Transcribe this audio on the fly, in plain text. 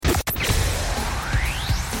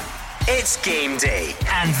It's game day,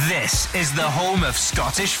 and this is the home of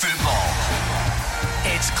Scottish football.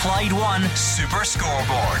 It's Clyde 1 Super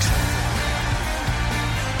Scoreboard.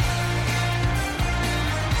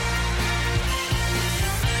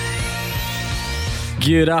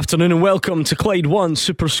 Good afternoon and welcome to Clyde 1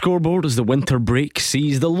 Super Scoreboard. As the winter break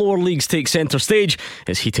sees the lower leagues take centre stage,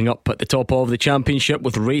 it's heating up at the top of the Championship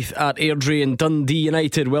with Raith at Airdrie and Dundee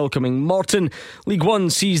United welcoming Morton. League 1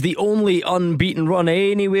 sees the only unbeaten run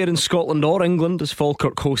anywhere in Scotland or England as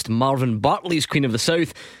Falkirk host Marvin Bartley's Queen of the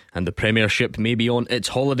South. And the Premiership may be on its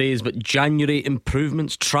holidays, but January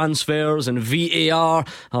improvements, transfers and VAR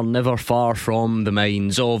are never far from the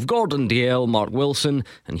minds of Gordon Dalziel, Mark Wilson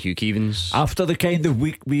and Hugh Keevins. After the kind of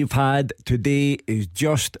week we've had, today is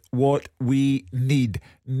just what we need.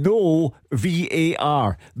 No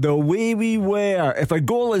VAR. The way we were. If a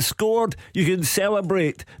goal is scored, you can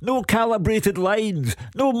celebrate. No calibrated lines.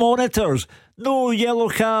 No monitors. No yellow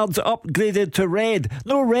cards upgraded to red.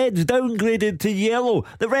 No reds downgraded to yellow.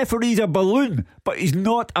 The referee's a balloon, but he's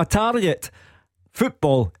not a target.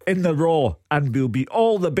 Football in the raw, and we'll be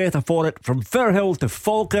all the better for it. From Firhill to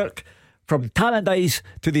Falkirk, from Tannadice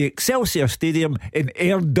to the Excelsior Stadium in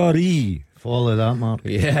Airdrie. Follow that, Mark.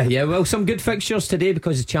 Yeah, well, some good fixtures today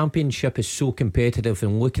because the Championship is so competitive,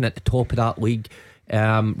 and looking at the top of that league,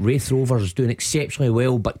 Raith Rovers doing exceptionally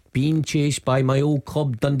well, but being chased by my old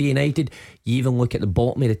club Dundee United. You even look at the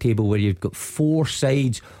bottom of the table where you've got four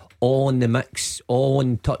sides on the mix,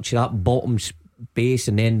 on touch of that bottom space,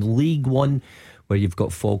 and then League 1 where you've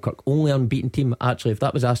got Falkirk, only unbeaten team. Actually, if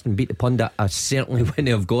that was asked and beat the pundit, I certainly wouldn't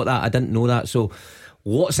have got that. I didn't know that. So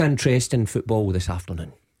lots of interesting football this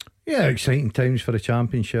afternoon. Yeah, exciting times for the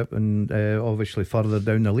Championship, and obviously further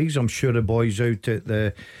down the leagues. I'm sure the boys out at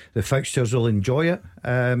the fixtures will enjoy it.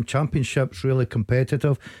 Championship's really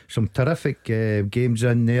competitive. Some terrific games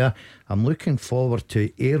in there. I'm looking forward to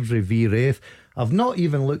Airdrie v Raith. I've not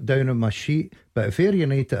even looked down at my sheet, but if Ayr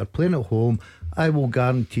United are playing at home, I will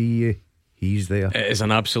guarantee you he's there. It is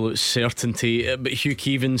an absolute certainty. But Hugh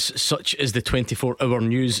Keevins, such is the 24-hour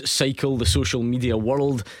news cycle, the social media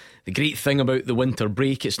world. The great thing about the winter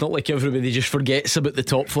break, it's not like everybody just forgets about the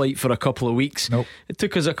top flight for a couple of weeks. Nope. It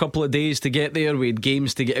took us a couple of days to get there. We had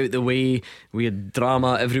games to get out the way. We had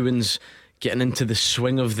drama. Everyone's getting into the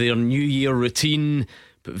swing of their New Year routine,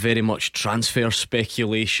 but very much transfer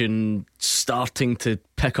speculation starting to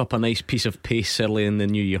pick up a nice piece of pace early in the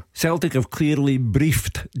new year. Celtic have clearly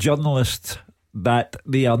briefed journalists that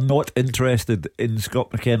they are not interested in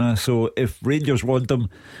Scott McKenna. So if Rangers want him,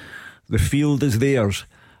 the field is theirs.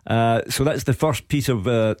 So that's the first piece of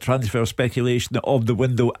transfer speculation of the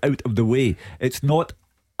window out of the way. It's not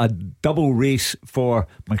a double race for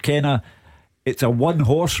McKenna. It's a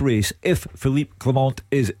one-horse race if Philippe Clement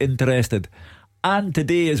is interested. And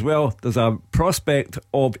today as well, there's a prospect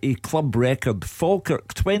of a club record.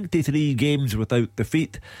 Falkirk, 23 games without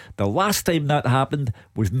defeat. The last time that happened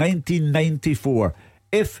was 1994.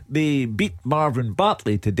 If they beat Marvin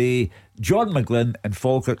Bartley today, John McGlynn and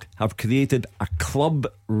Falkirk have created a club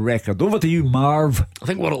record. Over to you, Marv. I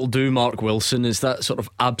think what it'll do, Mark Wilson, is that sort of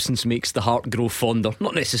absence makes the heart grow fonder.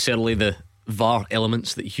 Not necessarily the VAR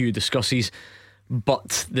elements that Hugh discusses,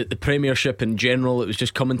 but the Premiership in general. It was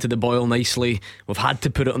just coming to the boil nicely. We've had to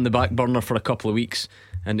put it on the back burner for a couple of weeks,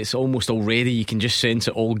 and it's almost already, you can just sense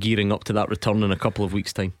it all gearing up to that return in a couple of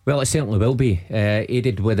weeks' time. Well, it certainly will be,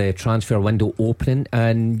 aided with the transfer window opening,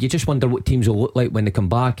 and you just wonder what teams will look like when they come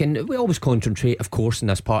back. And we always concentrate, of course, in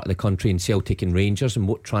this part of the country, in Celtic and Rangers and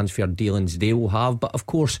what transfer dealings they will have, but of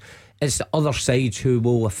course it's the other sides who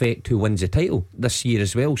will affect who wins the title this year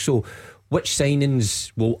as well. So which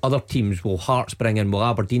signings will other teams, will Hearts bring in, will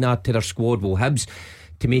Aberdeen add to their squad, will Hibs,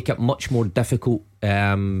 to make it much more difficult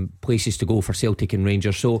places to go for Celtic and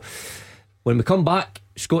Rangers. So when we come back,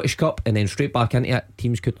 Scottish Cup and then straight back into it,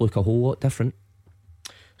 teams could look a whole lot different.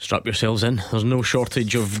 Strap yourselves in. There's no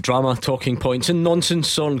shortage of drama, talking points and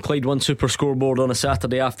nonsense on Clyde 1 Super Scoreboard on a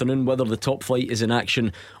Saturday afternoon. Whether the top flight is in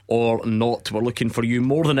action or not, we're looking for you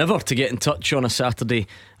more than ever to get in touch on a Saturday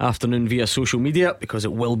afternoon via social media, because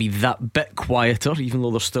it will be that bit quieter, even though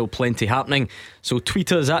there's still plenty happening. So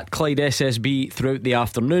tweet us at Clyde SSB throughout the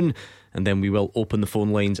afternoon, and then we will open the phone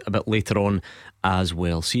lines a bit later on as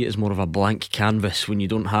well. See it as more of a blank canvas when you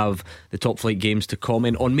don't have the top flight games to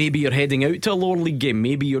comment on. Maybe you're heading out to a lower league game,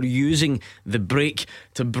 maybe you're using the break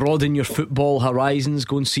to broaden your football horizons,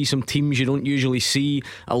 go and see some teams you don't usually see,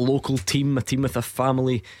 a local team, a team with a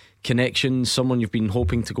family connection, someone you've been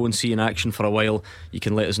hoping to go and see in action for a while. You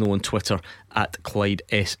can let us know on Twitter at Clyde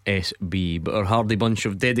SSB. But our hardy bunch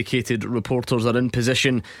of dedicated reporters are in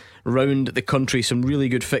position round the country. Some really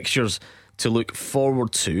good fixtures to look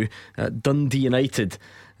forward to. Dundee United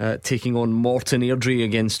taking on Morton. Airdrie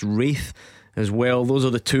against Wraith as well. Those are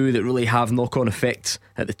the two that really have knock-on effects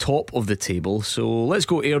at the top of the table. So let's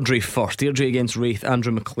go Airdrie first. Airdrie against Wraith.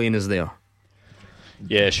 Andrew McLean is there.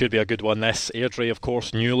 Yeah, it should be a good one this. Airdrie, of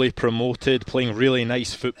course, newly promoted, playing really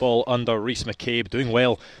nice football under Rhys McCabe, doing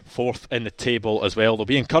well, fourth in the table as well. They'll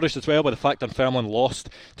be encouraged as well by the fact Dunfermline lost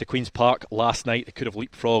to Queen's Park last night. They could have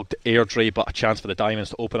leapfrogged Airdrie, but a chance for the Diamonds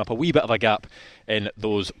to open up a wee bit of a gap in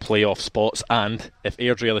those playoff spots. And if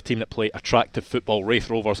Airdrie are the team that play attractive football, Wraith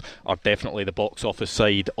Rovers are definitely the box office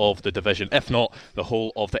side of the division, if not the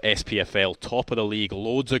whole of the SPFL. Top of the league,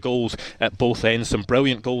 loads of goals at both ends, some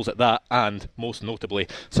brilliant goals at that, and most notably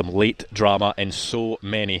some late drama in so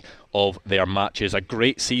many of their matches. A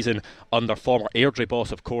great season under former Airdrie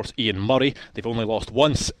boss, of course, Ian Murray. They've only lost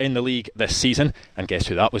once in the league this season, and guess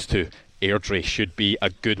who that was to? Airdrie. Should be a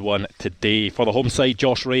good one today. For the home side,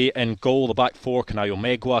 Josh Ray in goal. The back four, Kanayo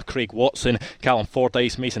Megwa, Craig Watson, Callum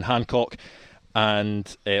Fordyce, Mason Hancock,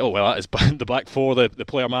 and that is the back four. The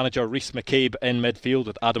player manager Rhys McCabe in midfield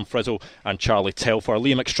with Adam Frizzle and Charlie Telfer.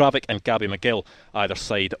 Liam McStravick and Gabby McGill either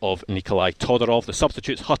side of Nikolai Todorov. The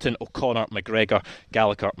substitutes: Hutton, O'Connor, McGregor,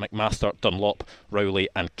 Gallagher, McMaster, Dunlop, Rowley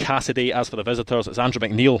and Cassidy. As for the visitors, it's Andrew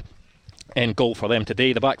McNeil in goal for them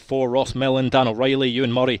today. The back four: Ross Millen, Dan O'Reilly,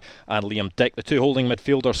 Ewan Murray and Liam Dick. The two holding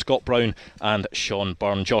midfielders: Scott Brown and Sean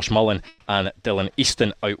Byrne. Josh Mullen and Dylan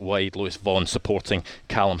Easton out wide. Lewis Vaughan supporting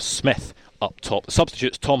Callum Smith up top. The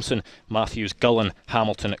substitutes: Thompson, Matthews, Gullen,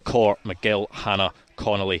 Hamilton, Corr, McGill, Hannah,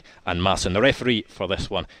 Connolly and Masson. The referee for this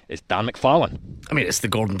one is Dan McFarlane. I mean, it's the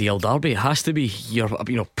Gordon Dale derby. It has to be your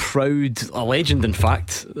proud, a legend in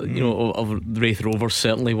fact, of Wraith Rovers.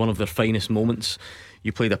 Certainly one of their finest moments.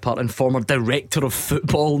 You played a part in, former director of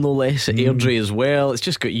football no less at Airdrie as well. It's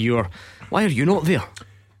just got why are you not there?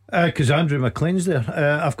 Because Andrew McLean's there.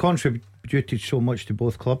 I've contributed so much to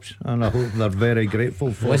both clubs, and I hope they're very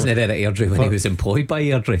grateful for. Wasn't it there at Airdrie when he was employed by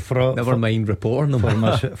Airdrie? Never mind reporting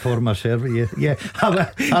them. for my survey. Yeah.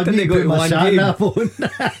 I'd need to go to my sat-nav on.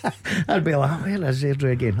 I'd be like, where is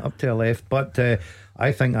Airdrie again? Up to the left. But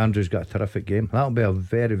I think Andrew's got a terrific game. That'll be a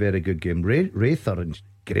very, very good game. Wraith are in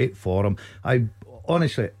great form.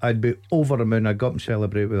 Honestly, I'd be over the moon. I'd go up and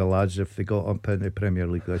celebrate with the lads if they got up in the Premier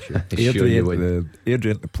League this year.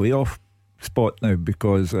 Airdrie at the playoff spot now,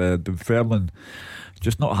 because Dunfermline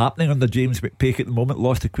just not happening under James McPake at the moment.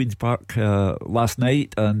 Lost to Queen's Park last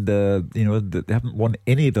night, and they haven't won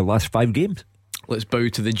any of the last 5 games. Let's bow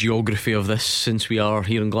to the geography of this, since we are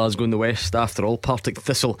here in Glasgow in the West. After all, Partick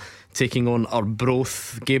Thistle taking on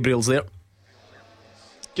Arbroath. Gabriel's there.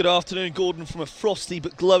 Good afternoon, Gordon, from a frosty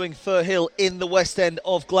but glowing Firhill in the West End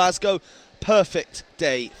of Glasgow. Perfect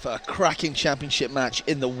day for a cracking championship match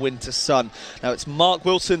in the winter sun. Now it's Mark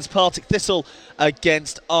Wilson's Partick Thistle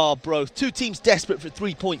against Arbroath. Two teams desperate for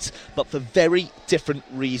 3 points, but for very different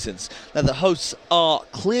reasons. Now the hosts are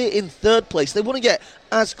clear in third place. They want to get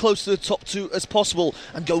as close to the top two as possible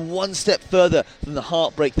and go one step further than the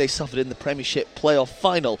heartbreak they suffered in the Premiership playoff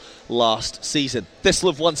final last season.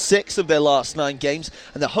 Thistle have won 6 of their last 9 games,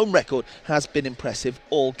 and their home record has been impressive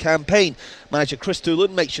all campaign. Manager Chris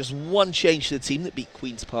Doolan makes just one change to the team that beat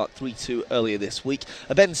Queen's Park 3-2 earlier this week.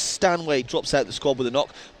 Ben Stanway drops out the squad with a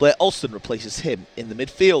knock. Blair Alston replaces him in the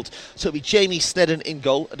midfield. So it'll be Jamie Snedden in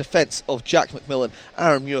goal, a defence of Jack McMillan,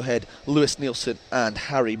 Aaron Muirhead, Lewis Nielsen and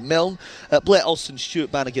Harry Milne. Blair Alston,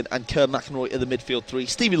 Stuart Bannigan and Kerr McEnroy are the midfield 3.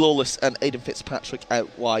 Stevie Lawless and Aidan Fitzpatrick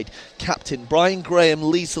out wide. Captain Brian Graham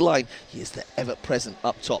leads the line. He is the ever-present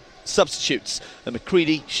up top. Substitutes: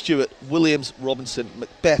 McCready, Stewart, Williams, Robinson,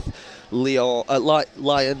 Macbeth,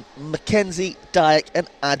 Lyon, Mackenzie, Dyack and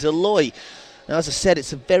Adeloy. Now, as I said,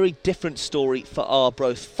 it's a very different story for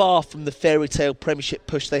Arbroath. Far from the fairy tale Premiership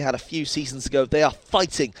push they had a few seasons ago, they are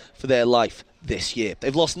fighting for their life this year.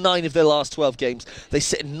 They've lost 9 of their last 12 games. They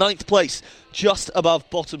sit in 9th place, just above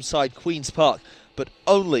bottom side Queen's Park, but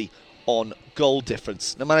only on goal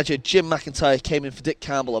difference. Now, manager Jim McIntyre came in for Dick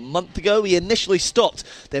Campbell a month ago. He initially stopped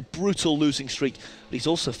their brutal losing streak, but he's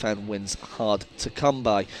also found wins hard to come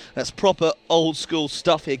by. That's proper old school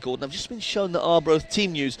stuff here, Gordon. I've just been shown the Arbroath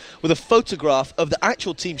team news with a photograph of the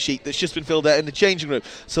actual team sheet that's just been filled out in the changing room.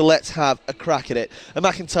 So let's have a crack at it. And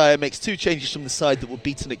McIntyre makes 2 changes from the side that were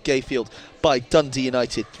beaten at Gayfield by Dundee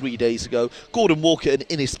United 3 days ago. Gordon Walker and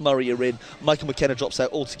Innes Murray are in. Michael McKenna drops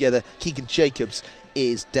out altogether. Keegan Jacobs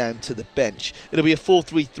is down to the bench. It'll be a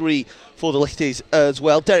 4-3-3 for the Lichties as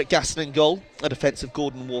well. Derek Gaston in goal, a defence of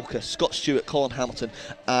Gordon Walker, Scott Stewart, Colin Hamilton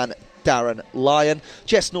and Darren Lyon.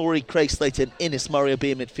 Jess Norrie, Craig Slayton, Innes Murray will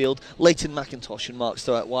be in midfield. Leighton McIntosh and Mark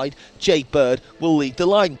Stowe out wide. Jay Bird will lead the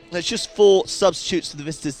line. There's just 4 substitutes for the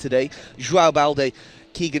visitors today. Joao Balde,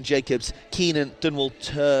 Keegan Jacobs, Keenan Dunwall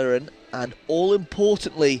Turin, and all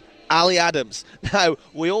importantly, Ali Adams. Now,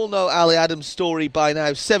 we all know Ali Adams' story by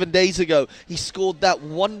now. 7 days ago, he scored that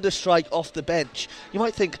wonder strike off the bench. You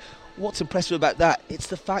might think, what's impressive about that? It's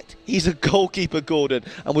the fact he's a goalkeeper, Gordon,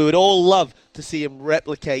 and we would all love to see him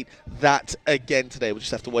replicate that again today. We'll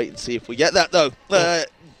just have to wait and see if we get that, though.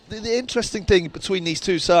 The interesting thing between these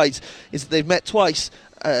two sides is that they've met twice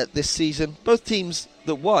this season. Both teams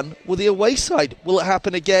that won were the away side. Will it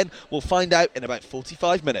happen again? We'll find out in about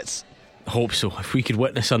 45 minutes. Hope so. If we could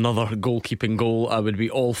witness another goalkeeping goal, I would be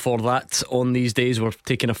all for that. On these days, we're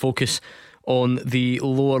taking a focus on the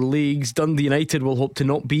lower leagues. Dundee United will hope to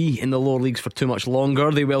not be in the lower leagues for too much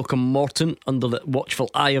longer. They welcome Morton under the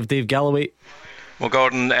watchful eye of Dave Galloway. Well,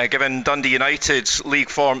 Gordon, given Dundee United's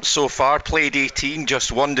league form so far, played 18,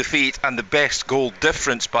 just one defeat and the best goal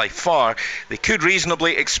difference by far, they could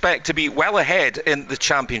reasonably expect to be well ahead in the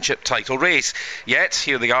Championship title race. Yet,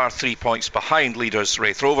 here they are 3 points behind leaders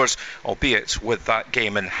Raith Rovers, albeit with that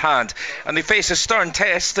game in hand. And they face a stern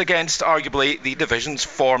test against arguably the division's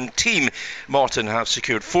form team. Morton have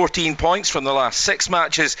secured 14 points from the last 6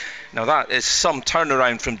 matches. Now that is some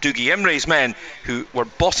turnaround from Dougie Imre's men, who were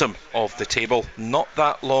bottom of the table not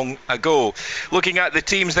that long ago. Looking at the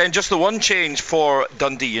teams then, just the one change for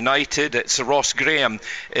Dundee United. It's Ross Graham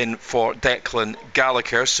in for Declan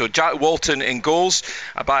Gallagher. So Jack Walton in goals,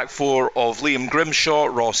 a back four of Liam Grimshaw,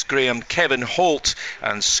 Ross Graham, Kevin Holt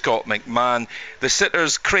and Scott McMahon. The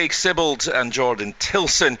sitters Craig Sibbald and Jordan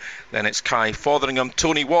Tilson. Then it's Kai Fotheringham,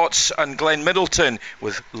 Tony Watts and Glenn Middleton,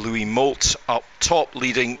 with Louis Moult up top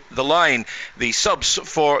leading the line. The subs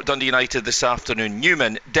for Dundee United this afternoon: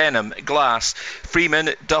 Newman, Denham, Glass, Freeman,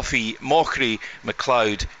 Duffy, Mockery,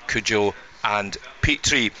 McLeod, Cujo and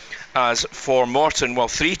Petrie. As for Morton, well,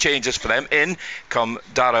 3 changes for them. In come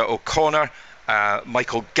Dara O'Connor,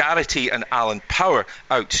 Michael Garrity and Alan Power.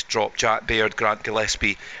 Out drop Jack Baird, Grant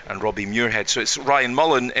Gillespie and Robbie Muirhead. So it's Ryan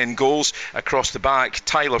Mullen in goals. Across the back,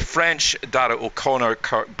 Tyler French, Dara O'Connor,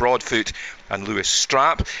 Kirk Broadfoot and Lewis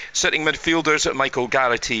Strapp. Sitting midfielders, Michael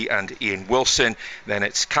Garrity and Ian Wilson. Then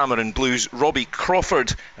it's Cameron Blues, Robbie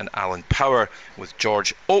Crawford and Alan Power, with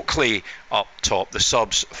George Oakley up top. The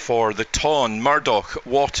subs for the Tawn: Murdoch,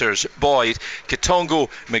 Waters, Boyd, Kitongo,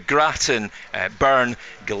 McGrattan, Byrne,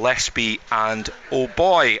 Gillespie and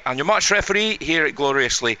O'Boy. And your match referee here at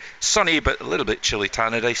gloriously sunny but a little bit chilly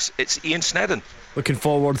Tannadice, it's Ian Snedden. Looking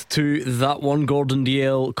forward to that one. Gordon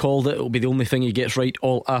Dalziel called it. It'll be the only thing he gets right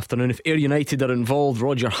all afternoon. If Ayr United are involved,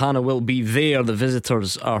 Roger Hanna will be there. The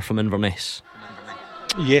visitors are from Inverness.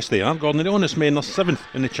 Yes, they are, Gordon. The Honest Men are 7th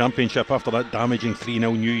in the Championship after that damaging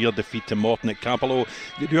 3-0 New Year defeat to Morton at Capello.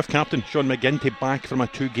 They do have captain Sean McGinty back from a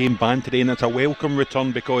 2-game ban today, and it's a welcome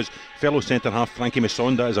return because fellow centre-half Frankie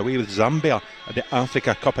Masonda is away with Zambia at the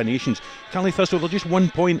Africa Cup of Nations. Cali Thistle, they're just 1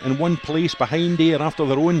 point in 1 place behind Ayr after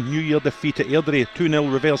their own New Year defeat at Airdrie,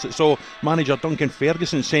 2-0 reverse. It saw manager Duncan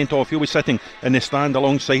Ferguson sent off. He'll be sitting in the stand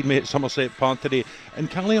alongside me at Somerset Park today. And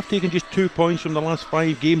Cali have taken just 2 points from the last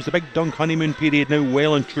 5 games. The big Dunk honeymoon period now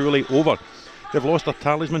well and truly over. They've lost their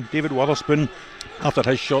talisman, David Witherspoon, after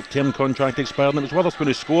his short-term contract expired. And it was Witherspoon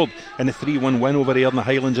who scored in the 3-1 win over Ayr in the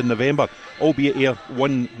Highlands in November, albeit Ayr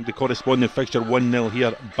won the corresponding fixture 1-0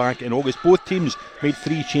 here back in August. Both teams made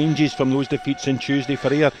 3 changes from those defeats on Tuesday.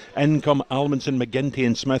 For Ayr, in come Almanson, McGinty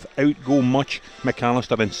and Smith. Out go Much,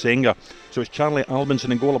 McAllister and Senga. So it's Charlie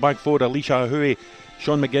Almanson in goal. A back four, Alicia Ahui,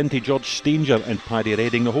 Sean McGinty, George Stanger and Paddy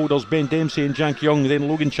Redding. The holders, Ben Dempsey and Jack Young. Then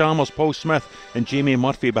Logan Chalmers, Paul Smith and Jamie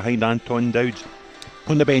Murphy behind Anton Dowds.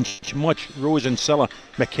 On the bench, Much, Rose and Silla,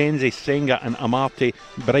 Mackenzie, Senga and Amarty,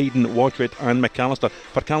 Bryden, Watchwood and McAllister.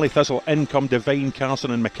 For Cali Thistle, in come Devine, Carson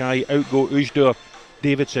and Mackay. Out go Usdur,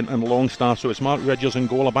 Davidson and Longstaff. So it's Mark Ridgers in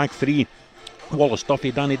goal. A back 3, Wallace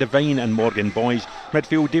Duffy, Danny Devine and Morgan Boys.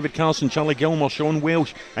 Midfield, David Carlson, Charlie Gilmore, Sean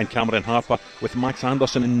Welsh and Cameron Harper, with Max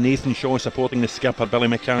Anderson and Nathan Shaw supporting the skipper Billy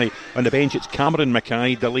Mackay. On the bench it's Cameron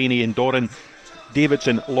Mackay, Delaney and Doran,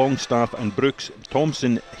 Davidson, Longstaff and Brooks,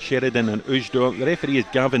 Thompson, Sheridan and Usdur. The referee is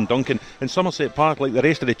Gavin Duncan. And Somerset Park, like the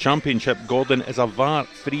rest of the Championship, Gordon, is a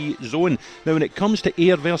VAR-free zone. Now when it comes to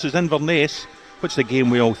Ayr versus Inverness, what's the game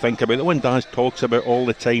we all think about? The one Daz talks about all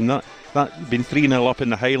the time. That been 3-0 up in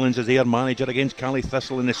the Highlands as Ayr manager against Cali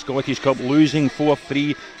Thistle in the Scottish Cup, losing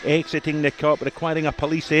 4-3, exiting the Cup, requiring a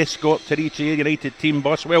police escort to reach Ayr United team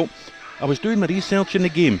bus. Well, I was doing my research in the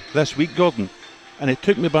game this week, Gordon, and it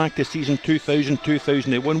took me back to season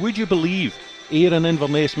 2000-2001. Would you believe Ayr and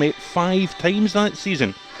Inverness met 5 times that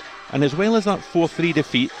season? And as well as that 4-3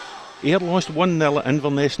 defeat, Ayr lost 1-0 at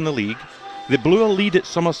Inverness in the league. They blew a lead at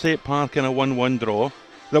Somerset Park in a 1-1 draw.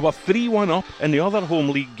 They were 3-1 up in the other home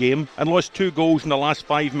league game and lost 2 goals in the last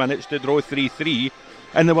 5 minutes to draw 3-3.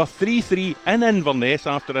 and they were 3-3 in Inverness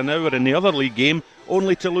after an hour in the other league game,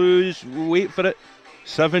 only to lose, wait for it,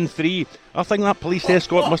 7-3. I think that police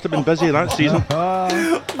escort must have been busy that season.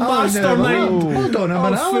 Mastermind. Hold on a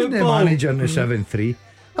minute. I wasn't the manager in the 7-3.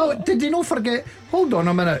 Oh, did you not forget? Hold on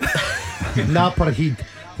a minute. Napperhead.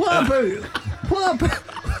 What about?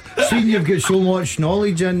 Seeing you've got so much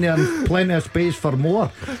knowledge in there and plenty of space for more.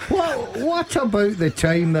 What about the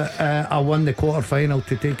time that I won the quarter-final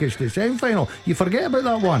to take us to the semi-final? You forget about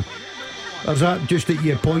that one? Or is that just at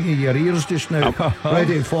you pointing your ears just now,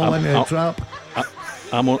 ready to fall into the trap?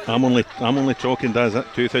 I'm only talking, Daz,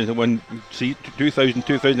 that 2001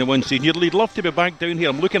 season. You'd love to be back down here.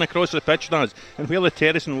 I'm looking across the pitch, Daz, and where the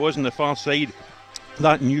terracing was on the far side,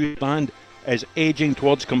 that new stand is edging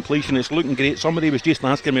towards completion. It's looking great. Somebody was just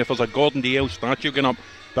asking me if there's a Gordon Duncan statue going up,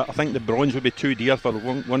 but I think the bronze would be too dear for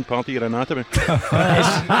one part of your anatomy.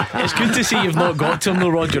 It's good to see you've not got to him though,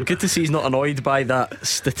 Roger. Good to see he's not annoyed by that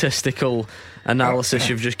statistical analysis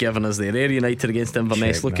you've just given us there. Ayr United against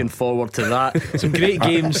Inverness. Looking forward to that. Some great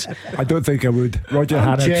games. I don't think I would. Roger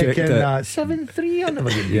Hanna checked it. 7-3. I never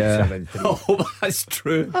get beat 7-3. Oh, that's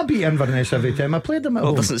true. I beat Inverness every time I played them at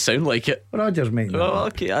home. It doesn't sound like it. Roger's making that. Oh,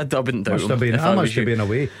 okay, I wouldn't doubt him. I must have been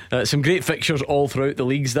away. Some great fixtures all throughout the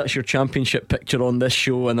leagues. That's your championship picture on this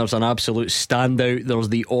show, and there's an absolute standout. There's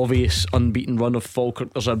the obvious unbeaten run of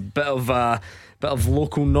Falkirk. There's a bit of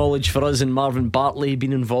local knowledge for us, and Marvin Bartley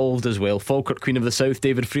being involved as well. Falkirk Queen of the South,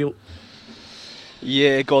 David Friel.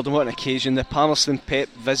 Yeah, Gordon, what an occasion. The Palmerston Pep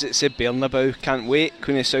visits at Bernabeu. Can't wait.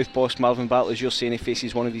 Queen of the South boss Marvin Bartley, as you're saying, he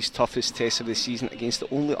faces one of his toughest tests of the season against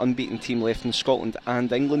the only unbeaten team left in Scotland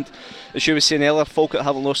and England. As you were saying earlier, Falkirk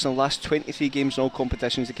haven't lost in the last 23 games in all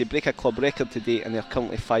competitions. They could break a club record today, and they're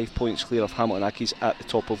currently 5 points clear of Hamilton Accies at the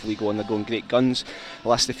top of League One. They're going great guns. The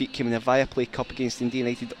last defeat came in the Viaplay Cup against Dundee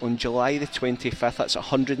United on July the 25th. That's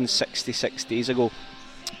 166 days ago.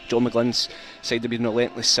 John McGlynn's side have been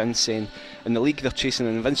relentless since then. In the league, they're chasing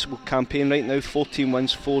an invincible campaign right now. 14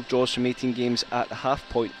 wins, 4 draws from 18 games at the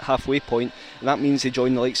halfway point, and that means they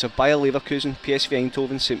join the likes of Bayer Leverkusen, PSV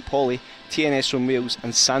Eindhoven, St Pauli, TNS from Wales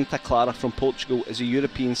and Santa Clara from Portugal as the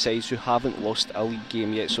European sides who haven't lost a league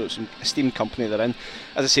game yet, so it's an esteemed company they're in.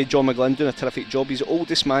 As I said, John McGlynn doing a terrific job. He's the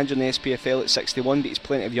oldest manager in the SPFL at 61, but he's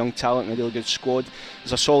plenty of young talent and a really good squad.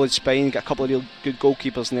 There's a solid spine, got a couple of real good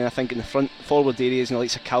goalkeepers, and then I think in the front forward areas, and the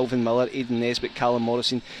likes of Calvin Miller, Aidan Nesbitt, Callum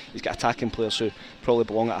Morrison, he's got attacking players who probably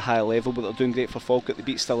belong at a higher level, but they're doing great for Falkirk. They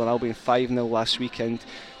beat Stirling Albion 5-0 last weekend.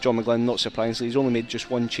 John McGlynn, not surprisingly, he's only made just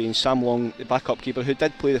one change. Sam Long, the backup keeper who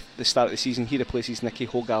did play the start of the season, he replaces Nicky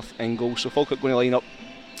Hogarth in goal. So Falkirk going to line up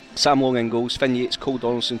Sam Long in goals, Finn Yates, Cole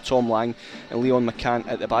Donaldson, Tom Lang and Leon McCann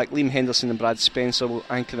at the back. Liam Henderson and Brad Spencer will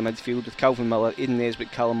anchor the midfield with Calvin Miller, Aidan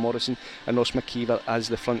Nesbitt, Callum Morrison and Ross McKeever as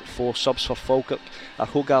the front four. Subs for Falkirk are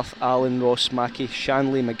Hogarth, Allen, Ross, Mackey,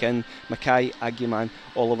 Shanley, McGinn, Mackay, Aguiman,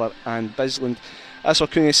 Oliver and Bisland. As for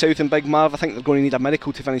Queen of the South and Big Marv, I think they're going to need a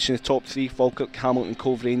miracle to finish in the top three. Falkirk, Hamilton,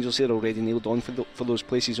 Cove Rangers, they're already nailed on for those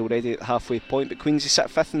places already at the halfway point, but Queens is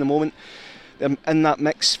sit fifth in the moment. In that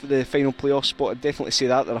mix for the final playoff spot, I'd definitely say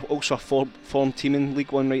that. They're also a form team in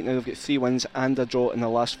League One right now. They've got 3 wins and a draw in their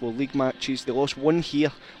last 4 league matches. They lost 1-0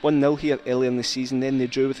 here earlier in the season, then they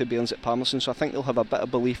drew with the Bairns at Palmerston, so I think they'll have a bit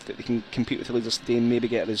of belief that they can compete with the leaders today and maybe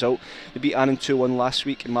get a result. They beat Annan 2-1 last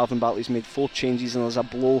week, and Marvin Bartley's made 4 changes, and there's a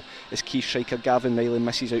blow as key striker Gavin Riley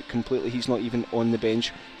misses out completely. He's not even on the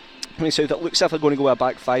bench. South, it looks as if they're going to go a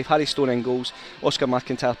back 5. Harry Stone in goals, Oscar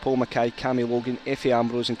McIntyre, Paul Mackay, Cammy Logan, Effie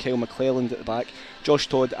Ambrose and Kyle McClelland at the back. Josh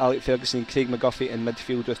Todd, Alec Ferguson, Craig McGuffey in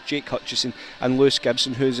midfield with Jake Hutchison and Lewis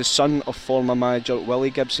Gibson, who is the son of former manager Willie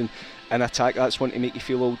Gibson in attack. That's one to make you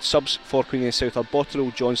feel old. Subs for Queen of the South are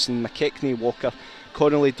Botterill, Johnson, McKechnie, Walker,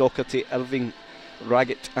 Connolly, Docherty, Irving,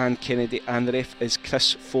 Raggett and Kennedy, and the ref is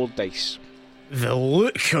Chris Fordyce. The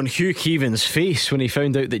look on Hugh Keevins' face when he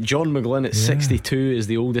found out that John McGlynn at 62 is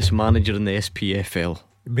the oldest manager in the SPFL.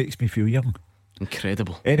 It makes me feel young.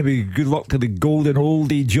 Incredible. Anyway, good luck to the golden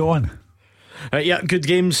oldie John. Yeah, good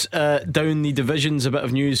games down the divisions. A bit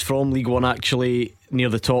of news from League One actually. Near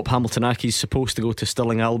the top, Hamilton Accies supposed to go to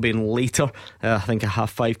Stirling Albion later. I think a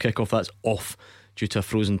 5:30 kick-off. That's off due to a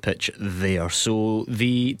frozen pitch there. So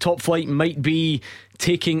the top flight might be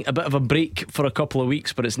taking a bit of a break for a couple of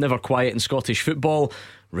weeks, but it's never quiet in Scottish football.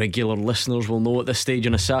 Regular listeners will know at this stage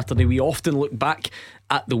on a Saturday we often look back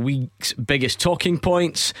at the week's biggest talking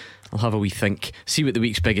points. I'll have a wee think, see what the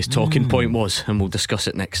week's biggest talking point was, and we'll discuss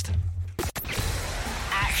it next.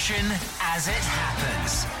 Action as it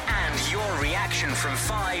happens, and your reaction from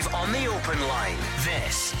 5 on the open line.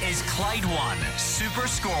 This is Clyde One Super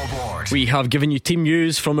Scoreboard. We have given you team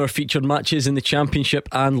news from our featured matches in the Championship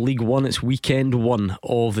and League One. It's weekend one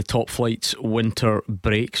of the top flight's winter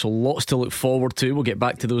break, so lots to look forward to. We'll get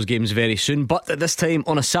back to those games very soon, but at this time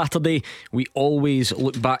on a Saturday we always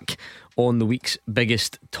look back on the week's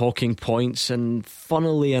biggest talking points, and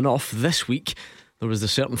funnily enough this week there was a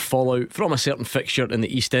certain fallout from a certain fixture in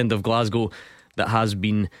the East End of Glasgow that has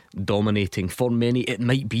been dominating. For many it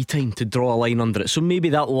might be time to draw a line under it, so maybe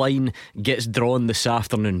that line gets drawn this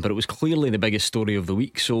afternoon, but it was clearly the biggest story of the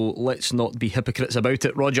week, so let's not be hypocrites about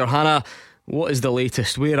it. Roger Hannah, what is the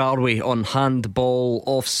latest? Where are we on handball,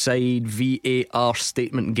 offside, VAR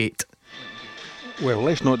statement gate? Well,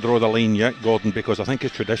 let's not draw the line yet, Gordon, because I think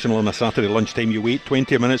it's traditional on a Saturday lunchtime you wait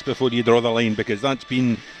 20 minutes before you draw the line, because that's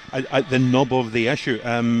been at the nub of the issue.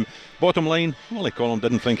 Bottom line, Wally Collum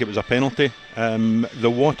didn't think it was a penalty.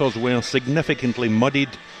 The waters were significantly muddied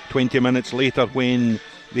 20 minutes later when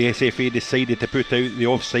the SFA decided to put out the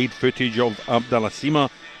offside footage of Abdallah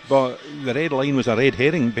Sima, but the red line was a red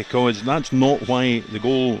herring, because that's not why the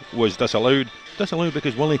goal was disallowed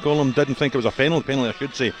because Willie Collum didn't think it was a penalty, I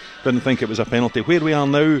should say, didn't think it was a penalty. Where we are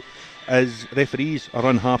now is referees are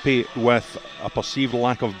unhappy with a perceived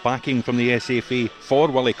lack of backing from the SFA for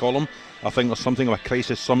Willie Collum. I think there's something of a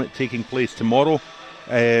crisis summit taking place tomorrow.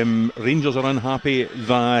 Rangers are unhappy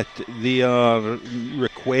that their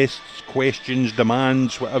requests, questions,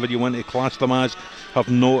 demands, whatever you want to class them as, have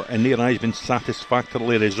not in their eyes been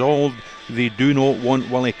satisfactorily resolved. They do not want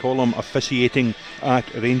Willie Collum officiating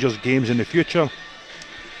at Rangers games in the future.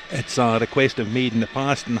 It's a request they've made in the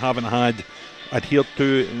past and haven't had adhered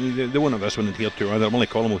to. They won't have this one adhered to either. Willie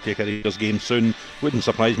Collum will take a Rangers game soon. Wouldn't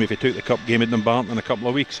surprise me if he took the cup game at Dumbarton in a couple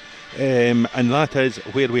of weeks. And that is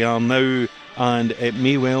where we are now, and it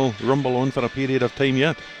may well rumble on for a period of time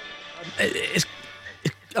yet.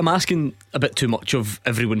 I'm asking a bit too much of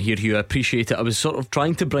everyone here, Hugh. I appreciate it. I was sort of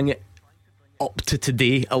trying to bring it up to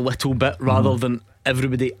today a little bit, rather than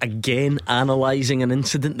everybody again analysing an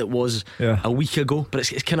incident that was a week ago. But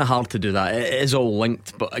it's kind of hard to do that. It is all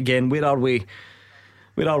linked. But again, where are we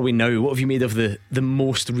now? What have you made of the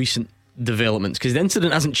most recent developments? Because the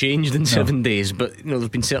incident hasn't changed in 7 days, but there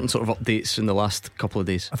have been certain sort of updates in the last couple of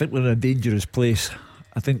days. I think we're in a dangerous place.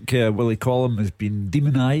 I think Willie Collum has been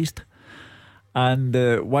demonised. And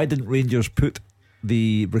why didn't Rangers put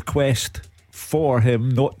the request for him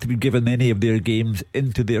not to be given any of their games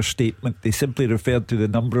into their statement? They simply referred to the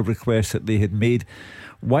number of requests that they had made.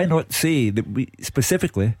 Why not say that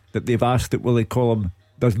specifically that they've asked that Willie Collum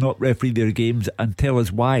does not referee their games, and tell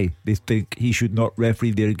us why they think he should not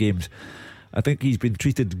referee their games? I think he's been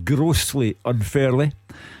treated grossly unfairly.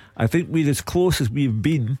 I think we're as close as we've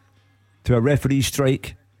been to a referee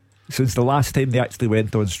strike since the last time they actually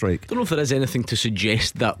went on strike. I don't know if there is anything to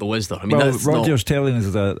suggest that, though, is there? I mean, well, Roger's telling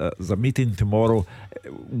us there's a meeting tomorrow.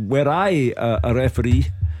 Were I a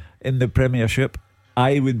referee in the Premiership,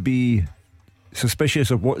 I would be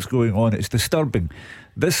suspicious of what's going on. It's disturbing.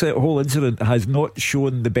 This whole incident has not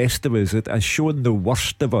shown the best of us. It has shown the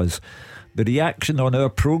worst of us. The reaction on our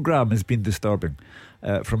programme has been disturbing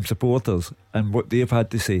from supporters and what they've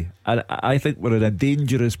had to say. And I think we're in a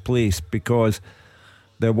dangerous place, because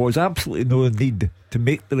there was absolutely no need to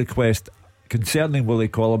make the request concerning Willie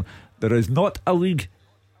Collum. There is not a league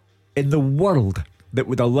in the world that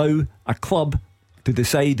would allow a club to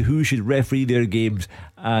decide who should referee their games,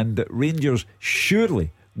 and Rangers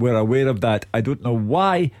surely were aware of that. I don't know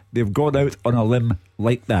why they've gone out on a limb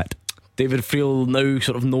like that. David Friel, now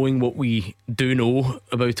sort of knowing what we do know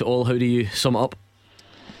about it all, how do you sum it up?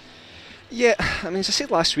 Yeah, I mean, as I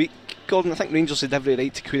said last week, Gordon, I think Rangers had every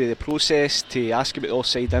right to query the process, to ask about the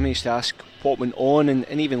offside image, to ask what went on, and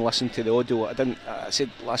even listen to the audio. I said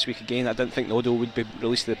last week again, I didn't think the audio would be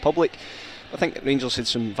released to the public. I think Rangers had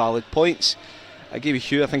some valid points. I agree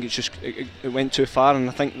with you. I think it went too far, and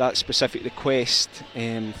I think that specific request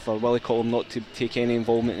for Willie Collum not to take any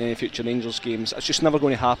involvement in any future Rangers games, it's just never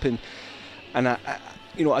going to happen. And I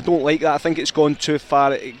don't like that. I think it's gone too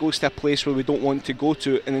far. It goes to a place where we don't want to go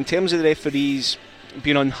to. And in terms of the referees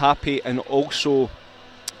being unhappy and also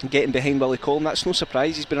getting behind Willie Collum, that's no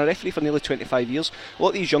surprise. He's been a referee for nearly 25 years. A lot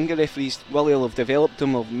of these younger referees, Willie will have developed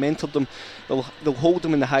them, will have mentored them, they'll hold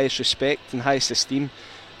them in the highest respect and highest esteem.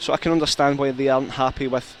 So I can understand why they aren't happy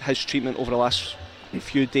with his treatment over the last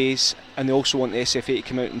few days, and they also want the SFA to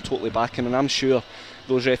come out and totally back him. And I'm sure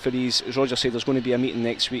those referees, as Roger said, there's going to be a meeting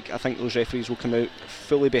next week. I think those referees will come out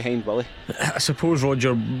fully behind Willie. I suppose,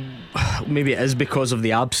 Roger, maybe it is because of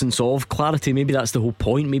the absence of clarity. Maybe that's the whole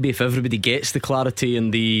point. Maybe if everybody gets the clarity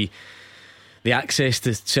and the the access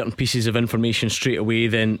to certain pieces of information straight away,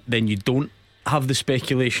 then you don't have the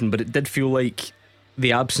speculation. But it did feel like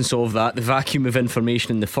the absence of that, the vacuum of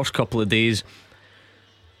information in the first couple of days,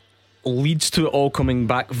 leads to it all coming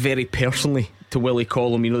back very personally to Willie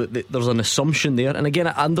Collum. You know, there's an assumption there, and again,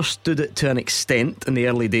 I understood it to an extent in the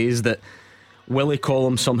early days that Willie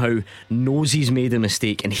Collum somehow knows he's made a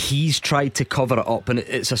mistake and he's tried to cover it up, and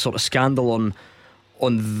it's a sort of scandal on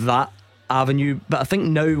that avenue. But I think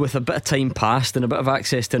now, with a bit of time passed and a bit of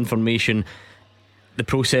access to information, the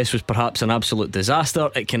process was perhaps an absolute disaster.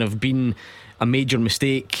 It can have been a major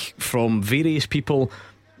mistake from various people,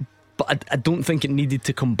 but I don't think it needed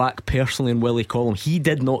to come back personally on Willie Collum. He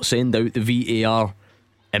did not send out the VAR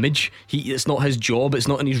image. It's not his job, it's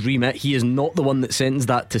not in his remit. He is not the one that sends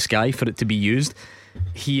that to Sky for it to be used.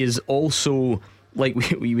 He is also, like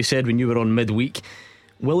we said when you were on midweek,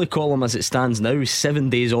 Willie Collum, as it stands now, is 7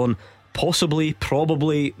 days on, possibly,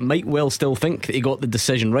 probably, might well still think that he got the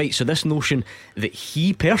decision right. So this notion that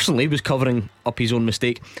he personally was covering up his own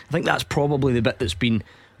mistake, I think that's probably the bit that's been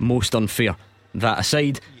most unfair. That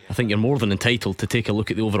aside, I think you're more than entitled to take a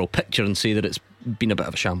look at the overall picture and say that it's been a bit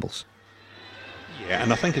of a shambles. Yeah,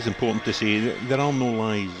 and I think it's important to say that there are no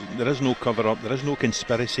lies, there is no cover-up, there is no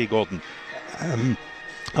conspiracy, Gordon.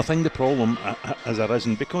 I think the problem has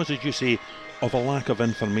arisen because, as you say, of a lack of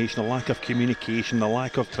information, a lack of communication, a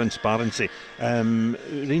lack of transparency.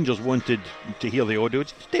 Rangers wanted to hear the audio.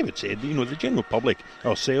 As David said, you know, the general public,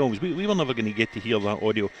 ourselves, we were never going to get to hear that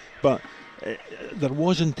audio, but there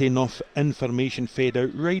wasn't enough information fed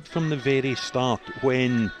out right from the very start.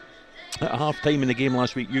 When at half time in the game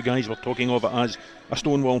last week, you guys were talking of it as a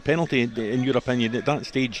stonewall penalty. In your opinion, at that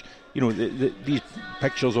stage, you know, these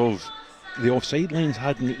pictures of the offside lines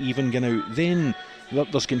hadn't even gone out. Then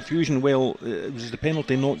there's confusion. Well, was the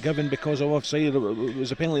penalty not given because of offside? Was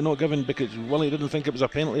the penalty not given because Willie didn't think it was a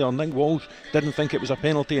penalty, or Nick Walsh didn't think it was a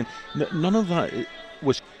penalty? And none of that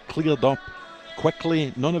was cleared up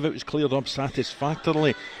quickly. None of it was cleared up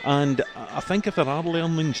satisfactorily. And I think if there are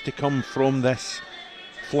learnings to come from this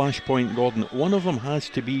flashpoint, Gordon, one of them has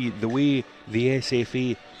to be the way the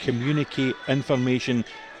SFA communicate information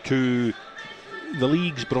to the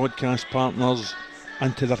league's broadcast partners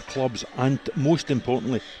and to their clubs, and most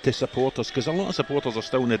importantly to supporters, because a lot of supporters are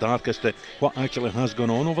still in the dark as to what actually has gone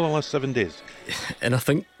on over the last 7 days. And I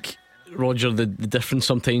think, Roger, the difference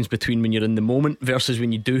sometimes between when you're in the moment versus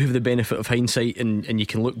when you do have the benefit of hindsight and you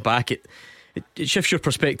can look back, it shifts your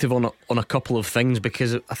perspective on a couple of things,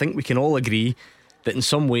 because I think we can all agree that in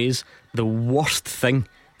some ways the worst thing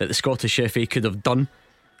that the Scottish FA could have done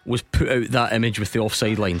was put out that image with the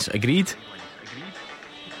offside lines. Agreed?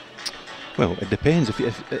 Well, it depends.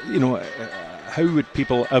 If you know, how would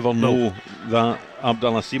people ever know that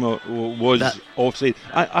Abdallah Sima was offside?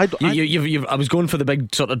 I was going for the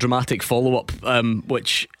big sort of dramatic follow-up,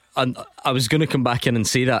 which I was going to come back in and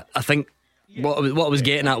say that. I think what I was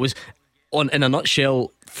getting at was, in a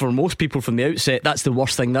nutshell, for most people from the outset, that's the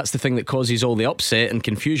worst thing. That's the thing that causes all the upset and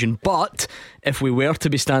confusion. But if we were to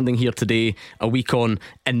be standing here today, a week on,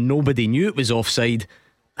 and nobody knew it was offside,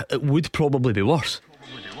 it would probably be worse.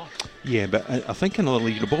 Yeah, but I think in other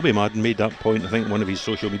leagues, Bobby Madden made that point, I think, one of his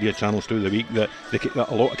social media channels through the week, that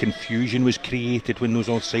a lot of confusion was created when those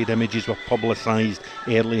offside images were publicised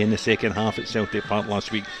early in the second half at Celtic Park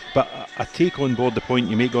last week. But I take on board the point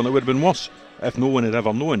you make, on it would have been worse if no one had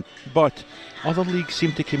ever known. But other leagues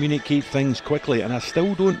seem to communicate things quickly, and I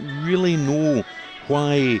still don't really know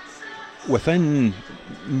why within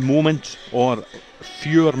moments or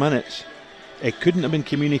fewer minutes it couldn't have been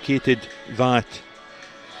communicated that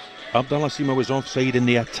Abdallah Sima was offside in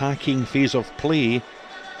the attacking phase of play.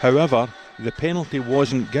 However, the penalty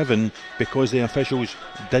wasn't given because the officials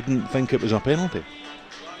didn't think it was a penalty.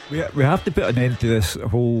 We have to put an end to this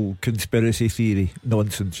whole conspiracy theory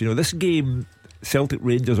nonsense. You know, this game, Celtic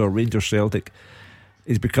Rangers or Rangers Celtic,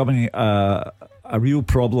 is becoming a real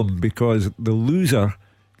problem because the loser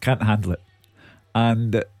can't handle it.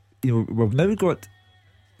 And you know, we've now got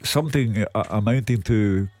something amounting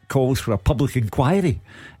to calls for a public inquiry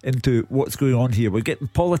into what's going on here. We're getting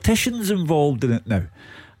politicians involved in it now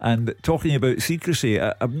and talking about secrecy.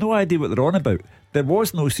 I have no idea what they're on about. There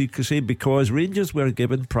was no secrecy because Rangers were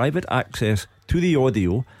given private access to the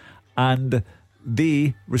audio, and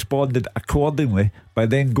they responded accordingly by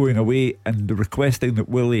then going away and requesting that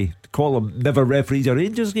Willie Collum never referees a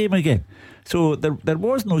Rangers game again. So there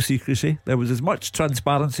was no secrecy. There was as much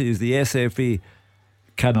transparency as the SFA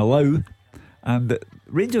can allow, and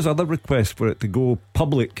Rangers' other request for it to go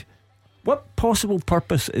public What possible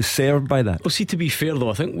purpose is served by that? Well, see, to be fair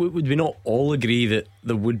though, I think would we not all agree that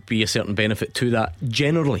there would be a certain benefit to that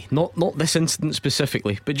generally? Not this incident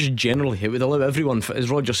specifically, but just generally. It would allow everyone,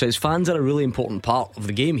 as Roger says, fans are a really important part of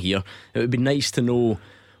the game here. It would be nice to know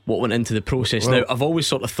what went into the process. Now, I've always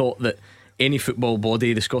sort of thought that any football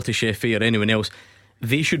body, the Scottish FA or anyone else,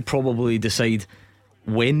 they should probably decide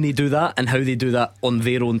when they do that and how they do that on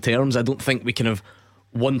their own terms. I don't think we can have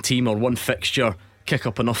one team or one fixture kick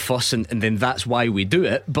up enough fuss and then that's why we do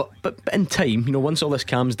it. But in time, once all this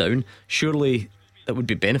calms down, surely that would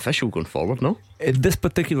be beneficial going forward, no? In this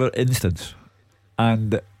particular instance,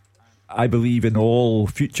 and I believe in all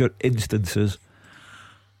future instances,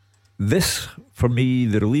 this, for me,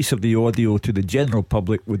 the release of the audio to the general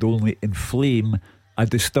public would only inflame a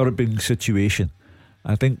disturbing situation.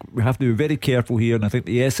 I think we have to be very careful here, and I think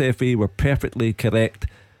the SFA were perfectly correct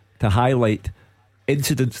to highlight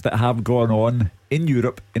incidents that have gone on in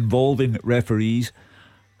Europe involving referees,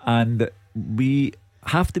 and we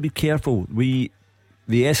have to be careful. The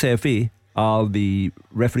SFA are the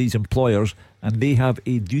referees' employers, and they have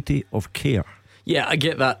a duty of care. Yeah, I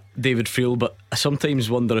get that, David Friel, but I sometimes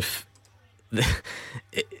wonder if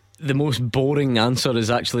the most boring answer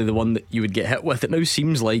is actually the one that you would get hit with. It now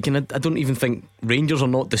seems like, and I don't even think Rangers are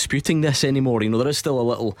not disputing this anymore. There is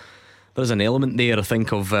still there's an element there, I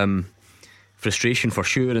think, of frustration for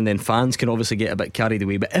sure, and then fans can obviously get a bit carried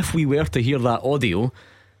away. But if we were to hear that audio,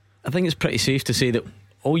 I think it's pretty safe to say that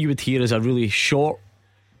all you would hear is a really short,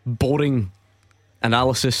 boring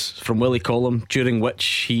analysis from Willie Collum, during which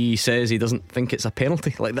he says he doesn't think it's a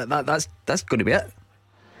penalty. Like that's going to be it.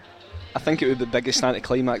 I think it would be the biggest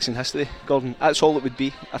anticlimax in history, Gordon. That's all it would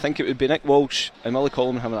be. I think it would be Nick Walsh and Willie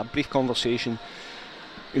Collum having a brief conversation.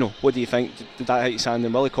 What do you think? Did that hit your hand?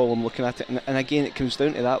 And Willie Collum looking at it, and again it comes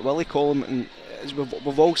down to that. Willie Collum, and as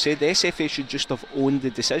we've all said, the SFA should just have owned the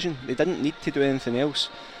decision. They didn't need to do anything else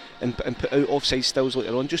and put out offside stills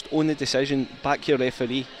later on. Just own the decision, back your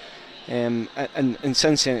referee. And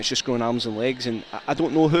since then it's just grown arms and legs, and I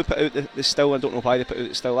don't know who put out the still. I don't know why they put out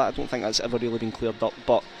the still. I don't think that's ever really been cleared up,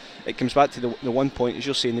 but it comes back to the one point, as